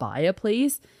credit to buy a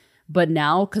place, but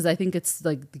now because I think it's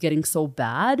like getting so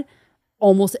bad,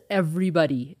 almost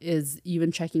everybody is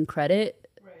even checking credit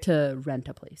to rent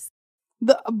a place.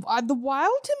 The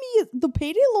wild to me is the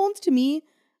payday loans to me.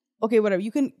 Okay, whatever.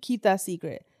 You can keep that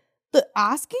secret. The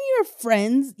asking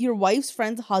your wife's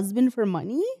friend's husband for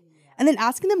money and then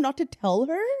asking them not to tell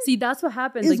her. See, that's what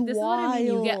happens. Is Like this is what I mean.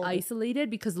 You get wild. isolated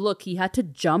because look, he had to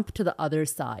jump to the other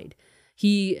side.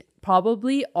 He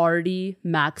probably already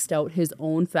maxed out his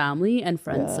own family and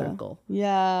friend circle.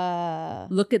 Yeah.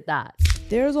 Look at that.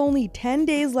 There's only 10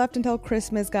 days left until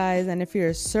Christmas, guys. And if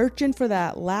you're searching for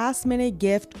that last minute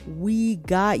gift, we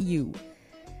got you.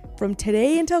 from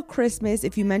today until Christmas,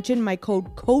 if you mention my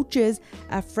code COACHES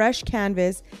at Fresh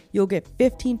Canvas, you'll get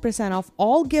 15% off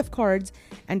all gift cards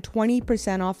and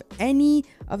 20% off any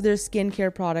of their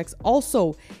skincare products.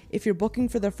 Also, if you're booking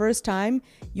for the first time,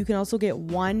 you can also get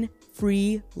one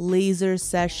free laser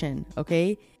session,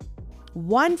 okay?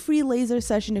 One free laser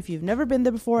session if you've never been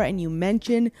there before and you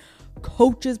mention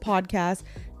Coaches Podcast.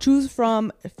 Choose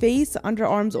from face,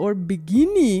 underarms, or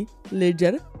bikini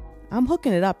laser. I'm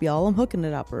hooking it up, y'all. I'm hooking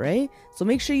it up, all right? So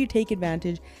make sure you take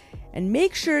advantage and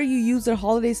make sure you use their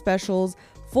holiday specials.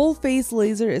 Full face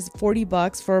laser is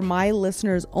 $40 for my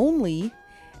listeners only,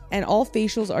 and all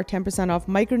facials are 10% off.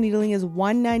 Microneedling is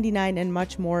 $199 and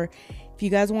much more. If you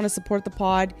guys want to support the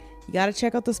pod, you got to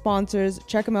check out the sponsors.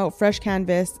 Check them out, Fresh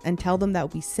Canvas, and tell them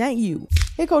that we sent you.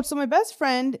 Hey, coach. So my best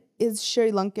friend is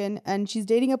Sherry Lunkin, and she's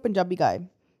dating a Punjabi guy.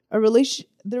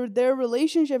 Their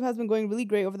relationship has been going really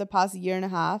great over the past year and a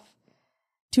half,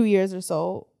 2 years or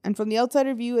so. And from the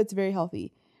outsider view, it's very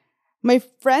healthy. My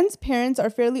friend's parents are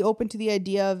fairly open to the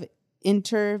idea of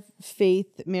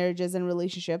interfaith marriages and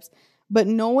relationships. But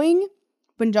knowing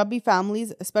Punjabi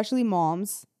families, especially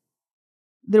moms,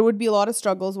 there would be a lot of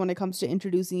struggles when it comes to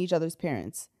introducing each other's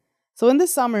parents. So in the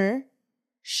summer,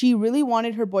 she really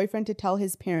wanted her boyfriend to tell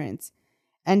his parents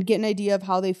and get an idea of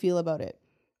how they feel about it.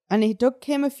 And it took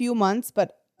him a few months,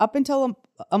 but up until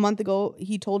a month ago,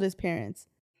 he told his parents.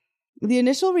 The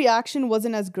initial reaction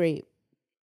wasn't as great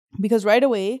because right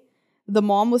away, the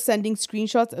mom was sending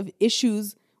screenshots of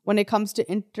issues when it comes to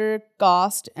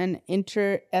intercaste and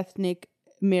inter-ethnic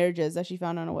marriages that she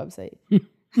found on a website.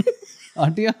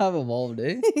 Auntie have evolved,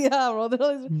 eh? Yeah, bro.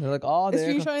 They're like, oh, they're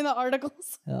screenshotting the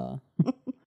articles. yeah.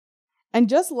 And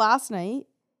just last night,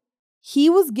 he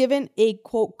was given a,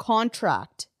 quote,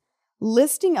 contract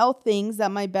listing out things that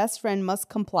my best friend must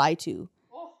comply to.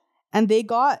 And they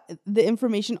got the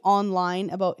information online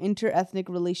about inter-ethnic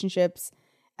relationships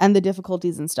and the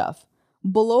difficulties and stuff.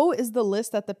 Below is the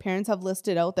list that the parents have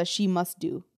listed out that she must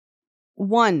do.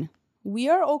 1. We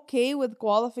are okay with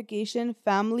qualification,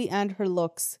 family, and her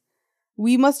looks.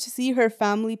 We must see her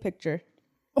family picture.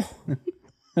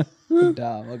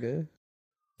 Damn, okay.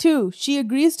 2. She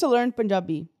agrees to learn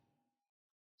Punjabi.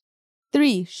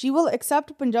 3. She will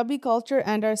accept Punjabi culture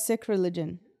and our Sikh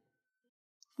religion.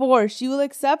 4. She will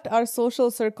accept our social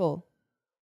circle.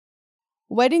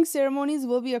 Wedding ceremonies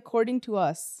will be according to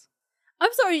us.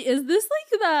 I'm sorry, is this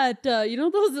like that,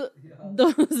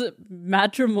 those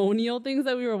matrimonial things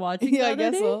that we were watching the Yeah, I other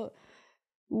guess day? so.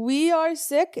 We are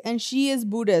Sikh and she is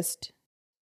Buddhist.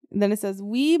 And then it says,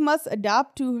 we must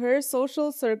adapt to her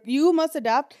social circle. You must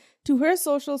adapt to her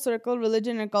social circle,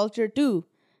 religion, and culture too.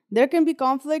 There can be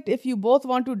conflict if you both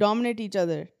want to dominate each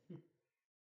other.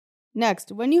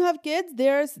 Next, when you have kids,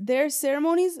 their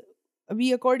ceremonies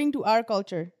be according to our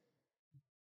culture.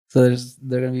 So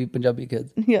they're gonna be Punjabi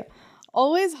kids. Yeah.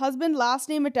 Always husband last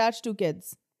name attached to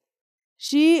kids.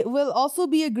 She will also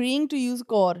be agreeing to use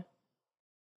Kaur.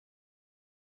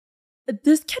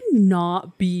 This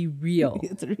cannot be real.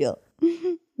 It's real.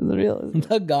 It's real.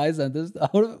 The guy sent this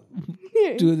out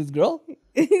to this girl.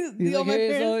 He's like,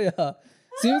 hey, so yeah.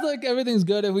 Seems like everything's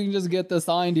good if we can just get this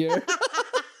signed here.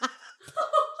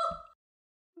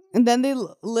 And then they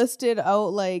listed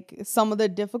out like some of the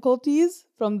difficulties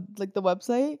from like the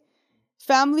website.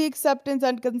 Family acceptance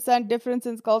and consent,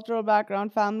 differences, cultural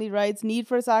background, family rights, need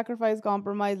for sacrifice,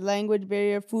 compromise, language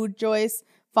barrier, food choice,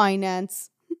 finance.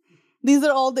 These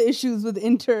are all the issues with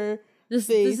This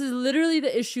is literally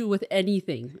the issue with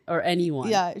anything or anyone.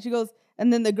 Yeah, she goes,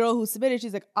 and then the girl who submitted,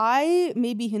 she's like, I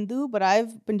may be Hindu, but I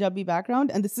have Punjabi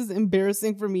background, and this is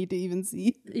embarrassing for me to even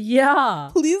see. Yeah.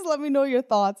 Please let me know your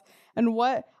thoughts and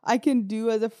what I can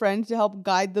do as a friend to help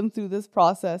guide them through this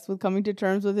process with coming to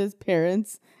terms with his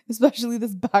parents, especially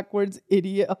this backwards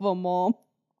idiot of a mom.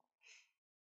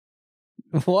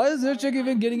 Why is this chick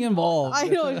even getting involved? I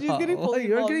know, she's getting fully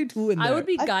You're involved. getting too in there. I would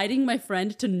be guiding my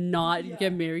friend to not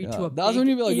get married to a That's big when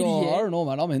you'd be like, idiot. oh, I don't know,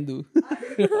 man. I'm Hindu.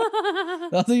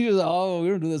 That's when you're just like, oh, we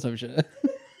don't do this some shit.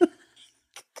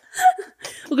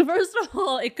 Okay, first of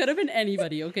all, it could have been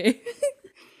anybody, okay?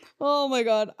 Oh my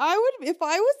God.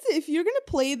 If you're going to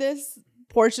play this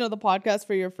portion of the podcast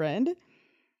for your friend,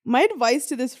 my advice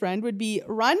to this friend would be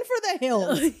run for the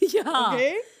hills. Yeah.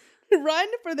 Okay? Run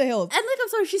for the hills. And like, I'm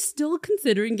sorry, she's still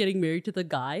considering getting married to the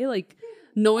guy, like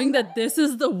knowing that this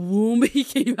is the womb he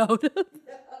came out of.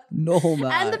 No,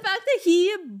 man. And the fact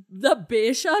that the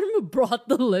Besharm brought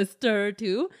the list to her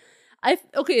too.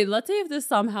 Okay, let's say if this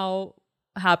somehow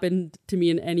happened to me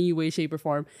in any way, shape, or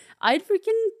form, I'd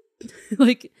freaking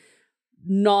like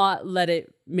not let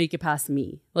it make it past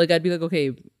me. Like I'd be like,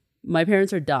 okay, my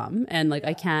parents are dumb and like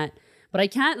I can't. but I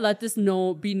can't let this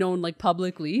be known like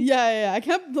publicly. Yeah. I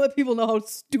can't let people know how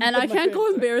stupid. And I my can't go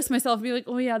parents are. embarrass myself and be like,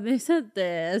 oh yeah, they said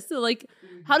this. So like,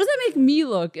 how does that make me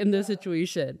look in this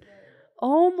situation?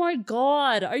 Oh my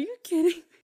God. Are you kidding?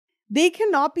 They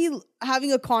cannot be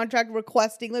having a contract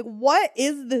requesting. Like, what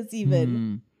is this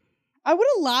even? I would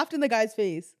have laughed in the guy's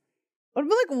face. I'd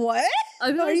be like, what?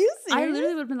 I'd be Are like, you I serious?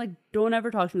 literally would have been like, don't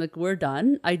ever talk to me. Like, we're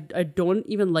done. I don't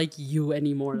even like you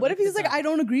anymore. What if he's like, I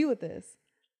don't agree with this?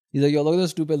 He's like, yo, look at the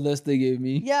stupid list they gave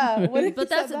me. Yeah. What if But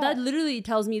he said that literally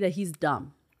tells me that he's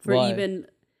dumb for Why? even,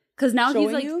 because now Showing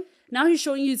he's like, you? now he's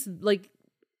showing you like,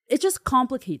 it just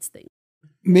complicates things.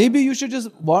 Maybe you should just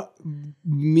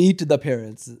meet the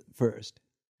parents first.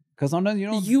 Because sometimes, you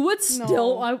know. You would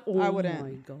still, I oh wouldn't.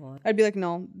 my God. I'd be like,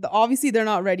 no. Obviously, they're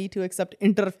not ready to accept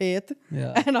interfaith.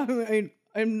 Yeah. And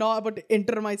I'm not about to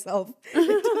enter myself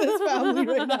into this family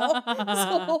right now.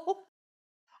 So,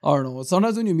 I don't know.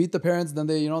 Sometimes when you meet the parents, then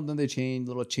they change,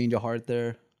 little change of heart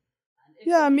there.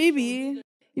 yeah, maybe.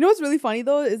 You know what's really funny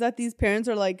though is that these parents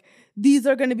are like, these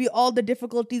are going to be all the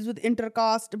difficulties with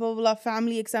intercaste, blah, blah, blah,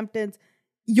 family acceptance.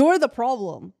 You're the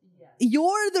problem.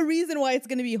 You're the reason why it's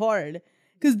going to be hard.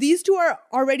 Because these two are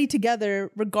already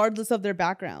together regardless of their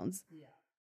backgrounds.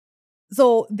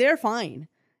 So they're fine.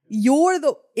 You're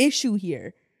the issue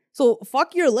here. So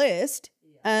fuck your list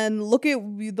and look at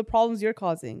the problems you're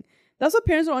causing. That's what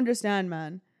parents don't understand,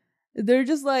 man. They're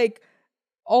just like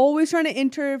always trying to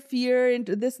interfere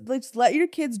into this. Like, just let your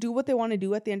kids do what they want to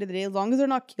do at the end of the day, as long as they're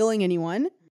not killing anyone.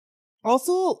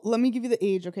 Also, let me give you the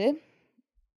age, okay?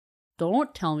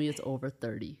 Don't tell me it's over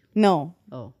 30. No.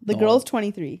 Oh. The girl's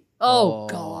 23. Oh, Oh,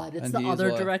 God. It's and the he is other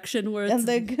what? direction where And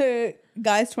it's... the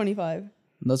guy's 25.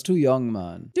 That's too young,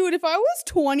 man. Dude, if I was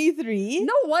 23...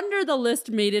 No wonder the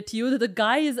list made it to you that the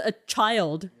guy is a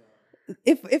child.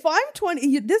 If I'm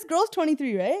 20... This girl's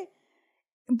 23, right?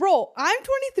 Bro, I'm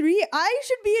 23. I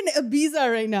should be in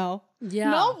Ibiza right now.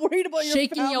 Yeah. Not worried about your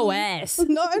Shaking family. your ass.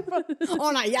 Not in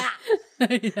on a yacht.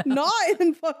 Yeah. Not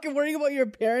in fucking worrying about your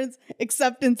parents'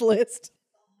 acceptance list.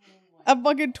 At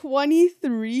fucking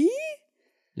 23?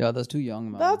 Yeah, that's too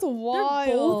young, man. That's They're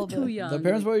wild. both too young. The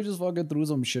parents probably just fucking threw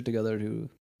some shit together too.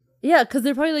 Yeah, because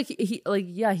they're probably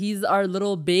like, he's our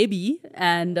little baby,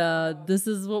 and this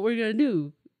is what we're gonna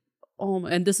do.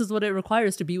 And this is what it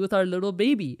requires to be with our little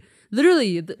baby.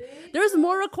 Literally, there's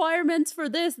more requirements for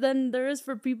this than there is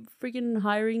for people freaking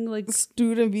hiring like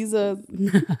Student visa.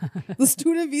 The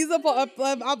student visa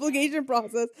application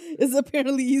process is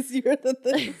apparently easier than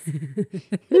this.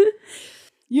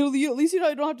 you at least you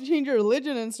don't have to change your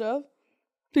religion and stuff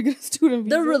to get a student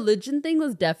visa. The religion thing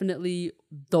was definitely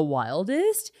the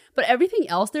wildest, but everything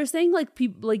else they're saying like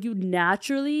people like you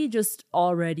naturally just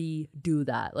already do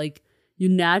that. Like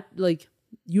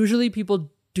usually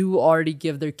people do already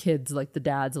give their kids like the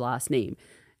dad's last name.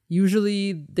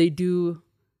 Usually they do,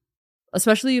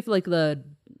 especially if like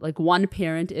one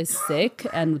parent is sick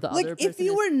and the like other person if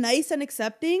you were nice and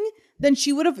accepting, then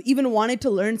she would have even wanted to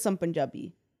learn some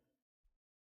Punjabi.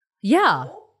 Yeah.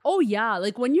 Oh yeah.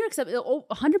 Like when you're accepted,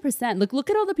 100%. Like look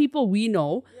at all the people we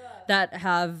know that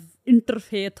have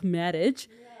interfaith marriage,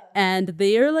 and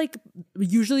they are like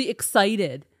usually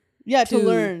excited. Yeah, to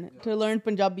learn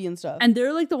Punjabi and stuff. And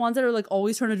they're like the ones that are like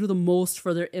always trying to do the most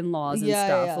for their in-laws and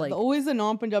stuff. Yeah. Like Always the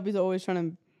non-Punjabis are always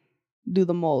trying to do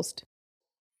the most.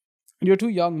 You're too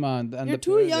young, man. And You're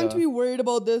too young to be worried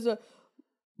about this.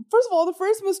 First of all, the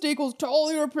first mistake was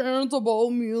tell your parents about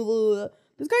me.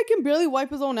 This guy can barely wipe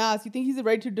his own ass. You think he's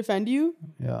right to defend you?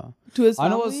 Yeah. To his I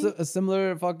family? know a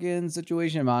similar fucking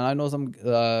situation, man. I know some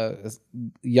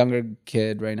younger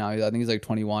kid right now. I think he's like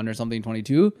 21 or something,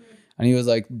 22. And he was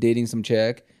like dating some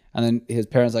chick. And then his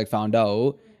parents like found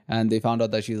out. And they found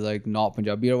out that she's like not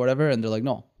Punjabi or whatever. And they're like,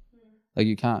 no. Like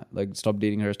you can't. Like stop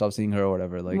dating her, stop seeing her or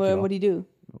whatever. Like What did he do?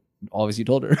 obviously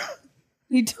told her.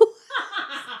 He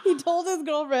told his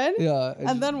girlfriend? Yeah.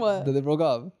 And then what? Then they broke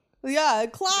up. Yeah,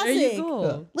 classic. there you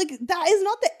go. Like, that is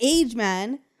not the age,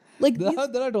 man. Like, Then I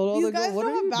told her, I was these like, guys what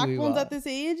don't are you have doing, backbones man? at this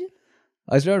age.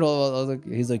 I started. I was like,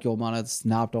 he's like, yo, man, I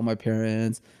snapped on my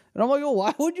parents, and I'm like, yo,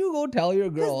 why would you go tell your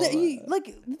girl? The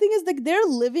thing is, like, they're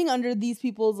living under these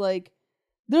people's, like,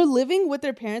 they're living with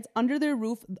their parents under their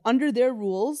roof, under their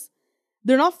rules.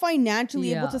 They're not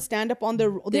financially able Yeah. to stand up on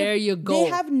their. There you go. They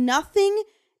have nothing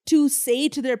to say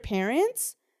to their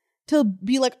parents to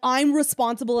be like, I'm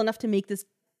responsible enough to make this.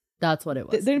 That's what it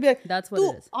was. They're gonna be like, That's what "Tu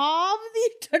it is." aap di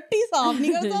chatti saaf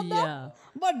nahi kar sakta?" Yeah.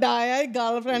 ਵੱਡਾ ਹੈ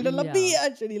girlfriend ਲੱਭੀ ਹੈ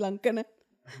Sri Lankan.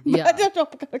 Yeah. ਬੈਠ ਜਾ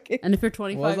ਚੁੱਪ ਕਰਕੇ. And if you're What's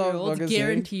 25-year-old, that fucking saying?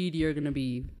 guaranteed you're gonna be.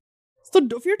 So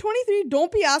if you're 23,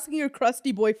 don't be asking your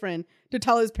crusty boyfriend to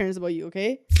tell his parents about you, okay?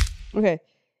 Okay.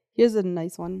 Here's a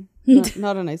nice one.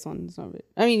 Not a nice one. It's not really,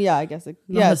 I mean, yeah, I guess.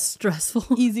 Yeah, stressful.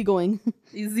 Easygoing.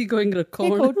 Easygoing Hey,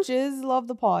 Raccoon. coaches, love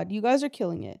the pod. You guys are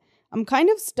killing it. I'm kind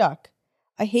of stuck.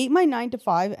 I hate my 9 to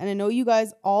 5, and I know you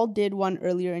guys all did one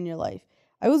earlier in your life.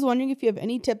 I was wondering if you have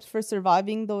any tips for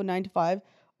surviving the 9 to 5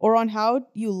 or on how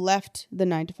you left the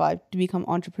 9 to 5 to become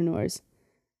entrepreneurs.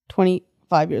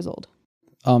 25 years old.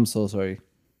 I'm so sorry.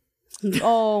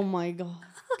 Oh my God.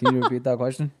 Can you repeat that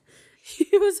question?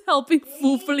 He was helping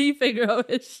Foofily figure out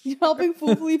his You're helping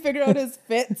Foofily figure out his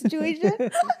fit situation?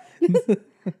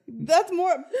 That's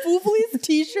more... Foofely's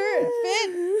t-shirt fit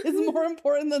is more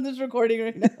important than this recording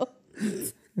right now.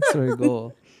 Sorry,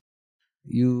 go.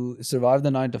 You survived the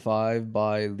 9 to 5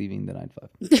 by leaving the 9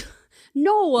 to 5.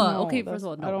 No, No, okay, that's- first of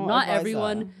all, I no, don't not advise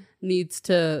everyone that. needs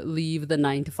to leave the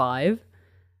 9 to 5.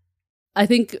 I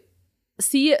think,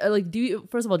 do you,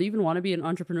 first of all, do you even want to be an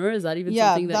entrepreneur? Is that even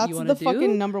something that you want to that's do? the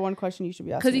fucking number one question you should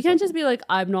be asking. Because you can't yourself. just be like,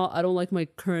 I don't like my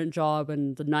current job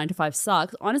and the 9 to 5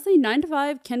 sucks. Honestly, 9 to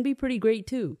 5 can be pretty great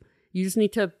too. You just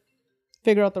need to,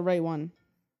 figure out the right one.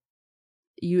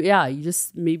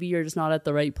 maybe you're just not at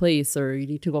the right place, or you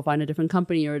need to go find a different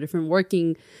company or a different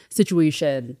working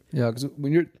situation. Yeah, because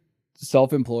when you're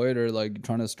self-employed or like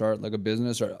trying to start like a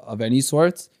business or of any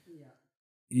sorts,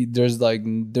 there's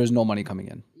no money coming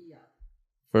in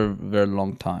for a very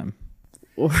long time,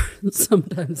 Or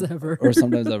sometimes ever. or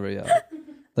sometimes ever. Yeah,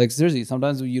 like seriously,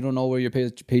 sometimes you don't know where your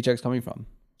paycheck's coming from,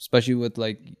 especially with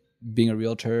like being a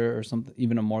realtor or something,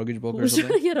 even a mortgage broker or Who's trying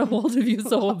to something. get a hold of you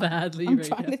so badly I'm right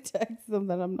trying now? to text them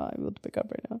that I'm not able to pick up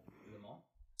right now.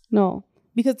 No,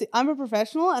 because I'm a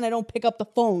professional and I don't pick up the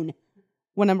phone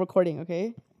when I'm recording,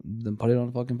 okay? Then put it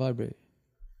on fucking vibrate.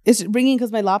 It's ringing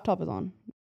because my laptop is on.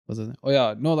 What's that thing? Oh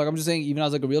yeah, no, like I'm just saying, even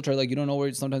as like a realtor, like you don't know where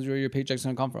your paycheck's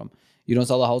gonna come from. You don't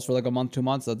sell a house for like a month, 2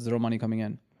 months, that's zero money coming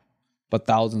in, but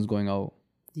thousands going out.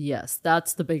 Yes,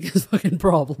 that's the biggest fucking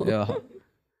problem. Yeah,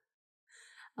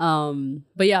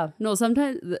 But yeah, no,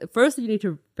 sometimes first you need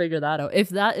to figure that out. If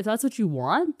that's what you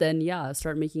want, then yeah,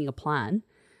 start making a plan.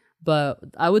 But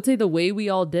I would say the way we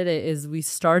all did it is we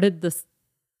started this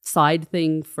side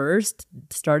thing first,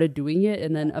 started doing it,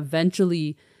 and then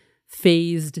eventually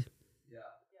phased.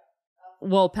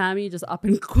 Well, Pammy just up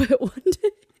and quit one day.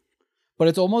 but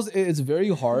it's very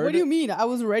hard. What do you mean? I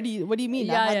was ready. What do you mean?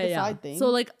 I had the side thing. So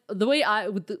like the way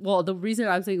the reason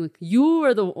I'm saying like you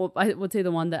were I would say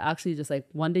the one that actually just like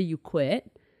one day you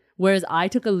quit, whereas I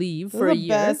took a leave This for is a the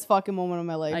year. best fucking moment of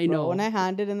my life. I bro. know. When I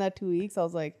handed in that 2 weeks, I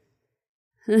was like,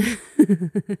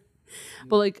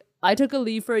 But like I took a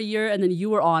leave for a year, and then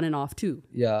you were on and off too.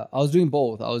 Yeah, I was doing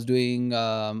both. I was doing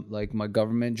like my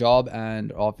government job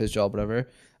and office job, whatever.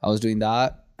 I was doing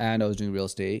that, and I was doing real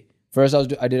estate. First,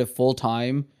 I did it full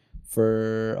time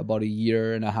for about a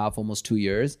year and a half, almost 2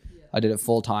 years. I did it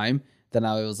full time. Then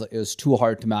it was too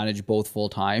hard to manage both full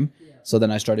time. So then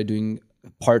I started doing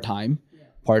part time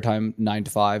 9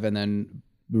 to 5, and then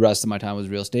the rest of my time was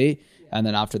real estate. And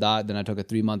then after that, then I took a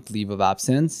 3-month leave of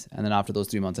absence, and then after those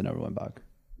 3 months, I never went back.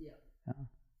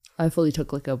 I fully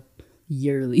took like a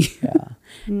yearly. I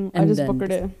And just then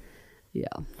bookered it. Yeah,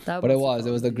 that But it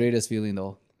was the greatest feeling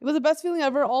though. It was the best feeling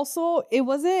ever. Also, it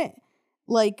wasn't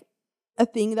like a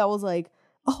thing that was like,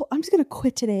 oh, I'm just gonna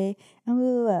quit today. And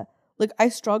blah, blah, blah. Like I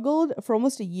struggled for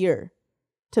almost a year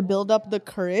to build up the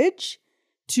courage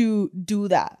to do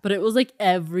that. But it was like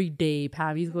every day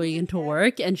Pammy's going into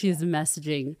work and she's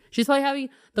messaging. She's probably having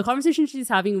the conversation she's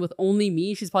having with only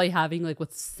me. She's probably having like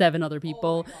with 7 other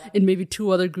people in maybe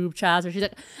 2 other group chats. Or she's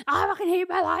like, I fucking hate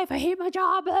my life. I hate my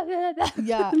job. Blah, blah, blah.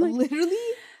 Yeah, Like, literally.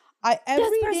 this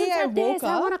Every person day I said woke this.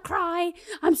 I up, want to cry.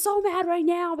 I'm so mad right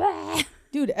now. Blah.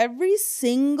 dude, every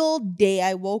single day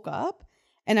I woke up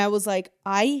and I was like,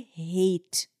 I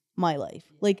hate my life.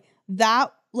 Like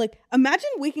that, like imagine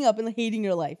waking up and hating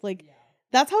your life. Like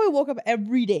that's how I woke up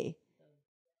every day.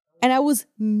 And I was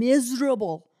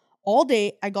miserable all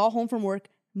day. I got home from work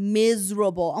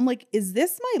miserable. I'm like, is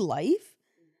this my life?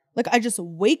 Like I just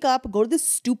wake up, go to this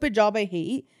stupid job I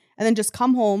hate, and then just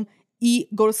come home,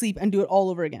 eat, go to sleep, and do it all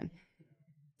over again.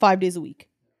 5 days a week.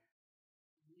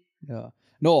 Yeah.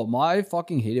 No, I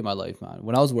fucking hated my life, man.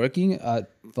 When I was working at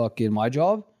fucking my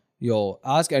job,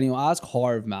 ask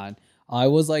Harv, man. I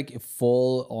was like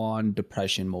full on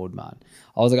depression mode, man.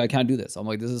 I was like, I can't do this. I'm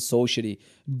like, this is so shitty.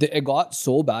 It got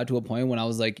so bad to a point when I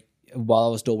was like, while I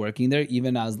was still working there,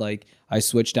 even as like I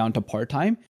switched down to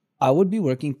part-time, I would be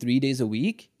working 3 days a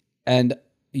week, and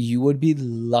you would be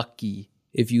lucky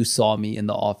if you saw me in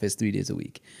the office 3 days a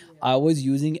week. I was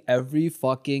using every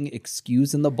fucking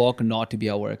excuse in the book not to be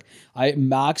at work. I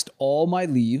maxed all my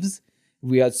leaves.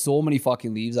 We had so many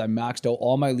fucking leaves. I maxed out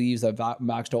all my leaves. I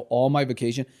maxed out all my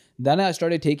vacation. Then I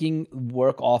started taking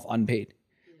work off unpaid.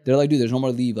 They're like, dude, there's no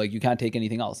more leave. Like, you can't take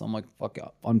anything else. I'm like, fuck yeah,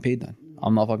 unpaid then.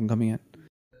 I'm not fucking coming in.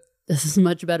 This is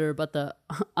much better, but the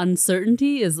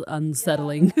uncertainty is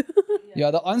unsettling. Yeah,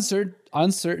 the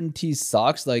uncertainty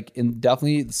sucks. Like, it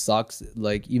definitely sucks.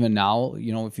 Like, even now,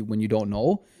 you know, when you don't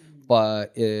know,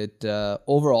 but it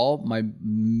overall, my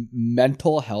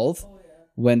mental health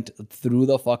went through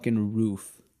the fucking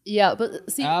roof. Yeah, but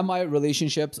see, And my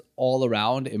relationships all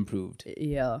around improved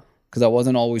yeah, because I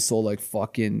wasn't always so like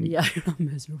fucking yeah, you're not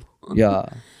miserable. yeah.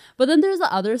 But then there's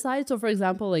the other side. So, for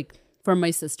example, like for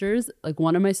my sisters, like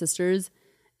one of my sisters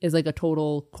is like a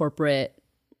total corporate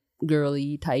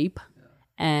girly type.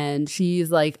 And she's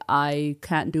like, I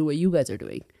can't do what you guys are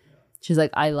doing. She's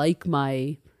like, I like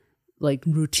my like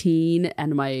routine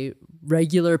and my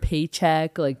regular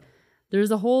paycheck. Like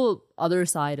there's a whole other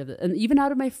side of it. And even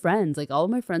out of my friends, like all of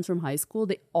my friends from high school,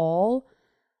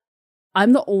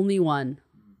 I'm the only one,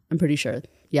 I'm pretty sure.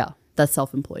 Yeah, that's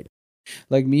self-employed.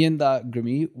 Like me and that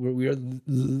Grimmy,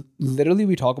 literally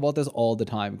we talk about this all the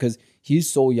time because he's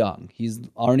so young.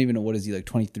 I don't even know, what is he, like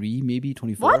 23, maybe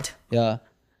 24? What? Yeah.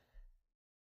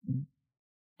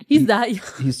 He's that young.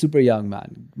 He's super young,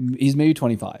 man. He's maybe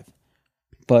 25.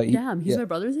 But Damn, he's my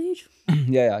brother's age?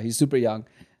 yeah, he's super young.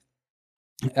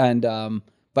 And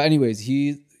but anyways,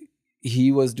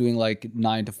 he was doing like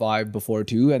 9 to 5 before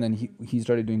too, and then he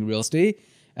started doing real estate.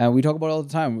 And we talk about it all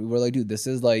the time. We were like, dude, this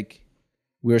is like,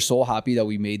 we're so happy that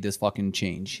we made this fucking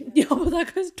change. Yo,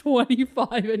 that guy's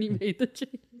 25 and he made the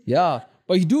change. Yeah.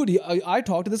 But I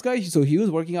talked to this guy. So he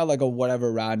was working at like a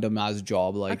whatever random ass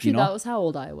job. Like, Actually, you know, that was how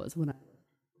old I was when I...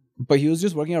 but he was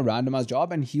just working a random ass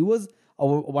job. And he was,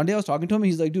 one day I was talking to him.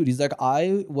 And he's like, dude,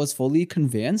 I was fully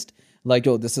convinced like,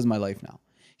 yo, this is my life now.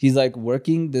 He's like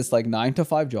working this like 9 to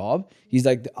 5 job. He's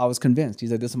like, I was convinced. He's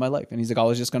like, this is my life. And he's like, I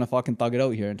was just going to fucking thug it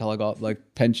out here until I got like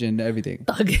pension and everything.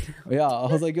 Thug it. Yeah. I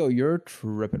was like, yo, you're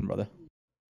tripping, brother.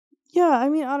 Yeah, I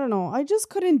mean, I don't know. I just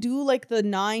couldn't do like the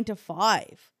 9 to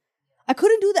 5. I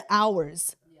couldn't do the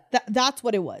hours. That's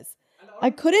what it was.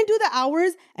 I couldn't do the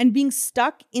hours and being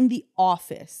stuck in the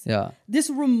office. Yeah.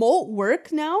 This remote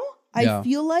work now, Yeah. I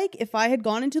feel like if I had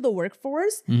gone into the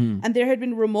workforce and there had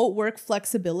been remote work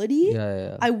flexibility,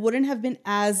 I wouldn't have been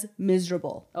as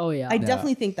miserable. Oh, yeah. I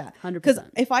definitely think that. 100%. Because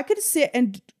if I could sit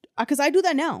and, because I do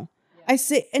that now. I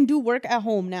sit and do work at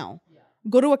home now.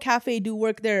 Go to a cafe, do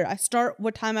work there. I start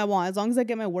what time I want. As long as I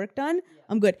get my work done,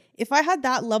 I'm good. If I had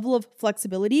that level of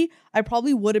flexibility, I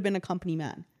probably would have been a company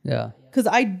man. Yeah. Because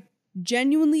I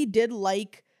genuinely did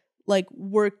like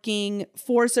working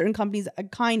for certain companies,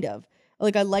 kind of.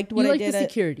 Like I liked what I did. The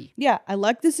security. Yeah, I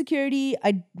liked the security.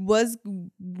 I was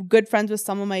good friends with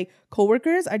some of my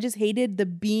coworkers. I just hated the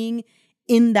being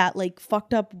in that like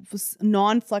fucked up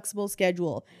non-flexible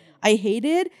schedule. I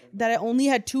hated that I only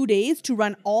had 2 days to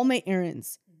run all my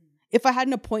errands. If I had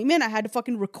an appointment, I had to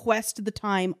fucking request the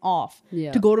time off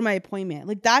to go to my appointment.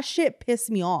 Like that shit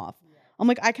pissed me off. I'm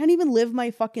like, I can't even live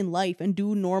my fucking life and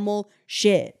do normal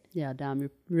shit. Yeah, damn, you're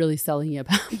really selling it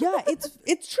back. Yeah,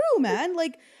 it's true, man.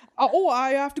 Like,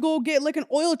 I have to go get like an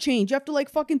oil change. You have to like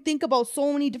fucking think about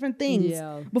so many different things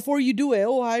before you do it.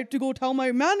 Oh, I have to go tell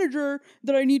my manager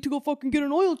that I need to go fucking get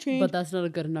an oil change. But that's not a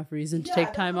good enough reason to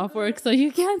take time off work, so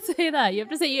you can't say that. You have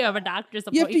to say you have a doctor's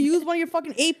appointment. You have to use one of your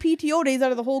fucking 8 PTO days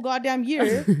out of the whole goddamn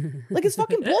year. Like, it's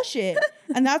fucking bullshit.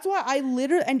 And that's why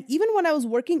and even when I was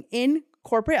working in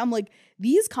corporate, I'm like,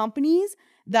 these companies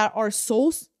that are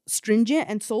so stringent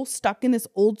and so stuck in this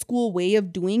old school way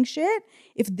of doing shit,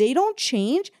 if they don't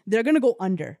change, they're gonna go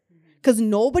under, because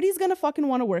nobody's gonna fucking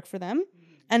want to work for them.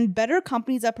 And better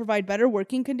companies that provide better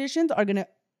working conditions are gonna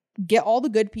get all the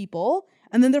good people,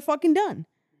 and then they're fucking done.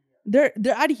 They're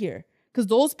out of here, because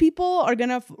those people are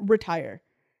gonna retire,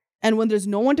 and when there's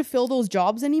no one to fill those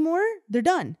jobs anymore, they're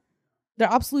done.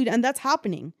 They're absolutely, and that's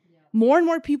happening. More and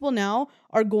more people now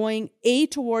are going A,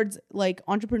 towards like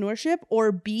entrepreneurship,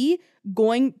 or B,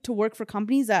 going to work for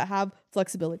companies that have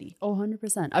flexibility. Oh,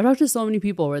 100%. I've talked to so many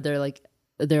people where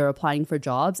they're applying for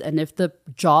jobs, and if the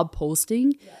job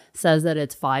posting says that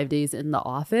it's 5 days in the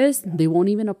office, they won't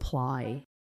even apply.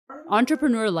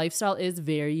 Entrepreneur lifestyle is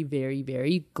very, very,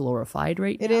 very glorified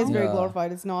right now. It is very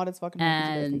glorified. It's not as fucking hard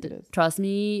as you guys think it And is. trust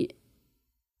me,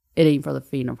 it ain't for the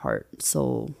faint of heart.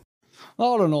 So I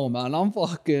don't know, man. I'm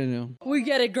fucking. we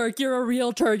get it, Girk. You're a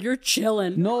realtor. You're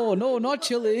chilling. No, not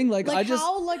chilling. Like I just.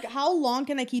 How long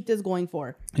can I keep this going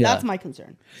for? Yeah. That's my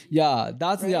concern. Yeah,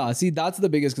 See, that's the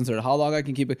biggest concern. How long I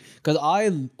can keep it? Because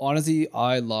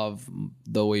I love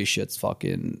the way shit's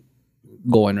fucking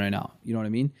going right now. You know what I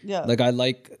mean? Yeah. Like I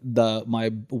like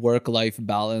my work-life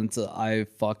balance. I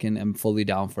fucking am fully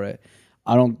down for it.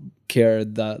 I don't care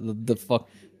the fuck.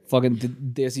 fucking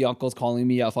Desi uncles calling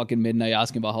me at fucking midnight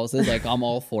asking about houses. Like, I'm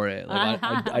all for it. Like,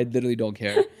 I literally don't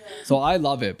care. So I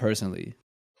love it personally.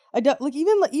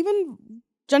 Even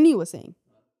Johnny was saying,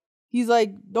 he's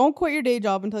like, don't quit your day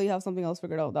job until you have something else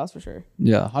figured out. That's for sure.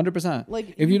 Yeah, 100%.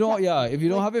 Like, if you don't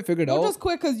have it figured out, don't just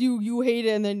quit because you hate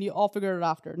it and then you all figure it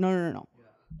out after. No.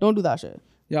 Don't do that shit.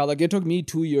 Yeah, like it took me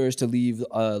 2 years to leave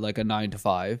like a 9 to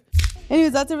 5.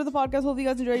 Anyways, that's it for the podcast. Hope you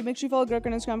guys enjoyed. Make sure you follow Gurk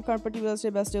on Instagram. Can't party with us. Stay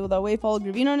best day without way. Follow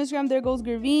Graveen on Instagram. There goes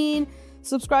Graveen.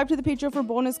 Subscribe to the Patreon for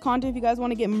bonus content. If you guys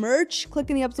want to get merch, click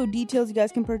in the episode details. You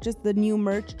guys can purchase the new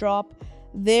merch drop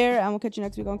there. And we'll catch you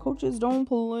next week on Coaches Don't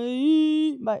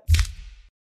Play. Bye.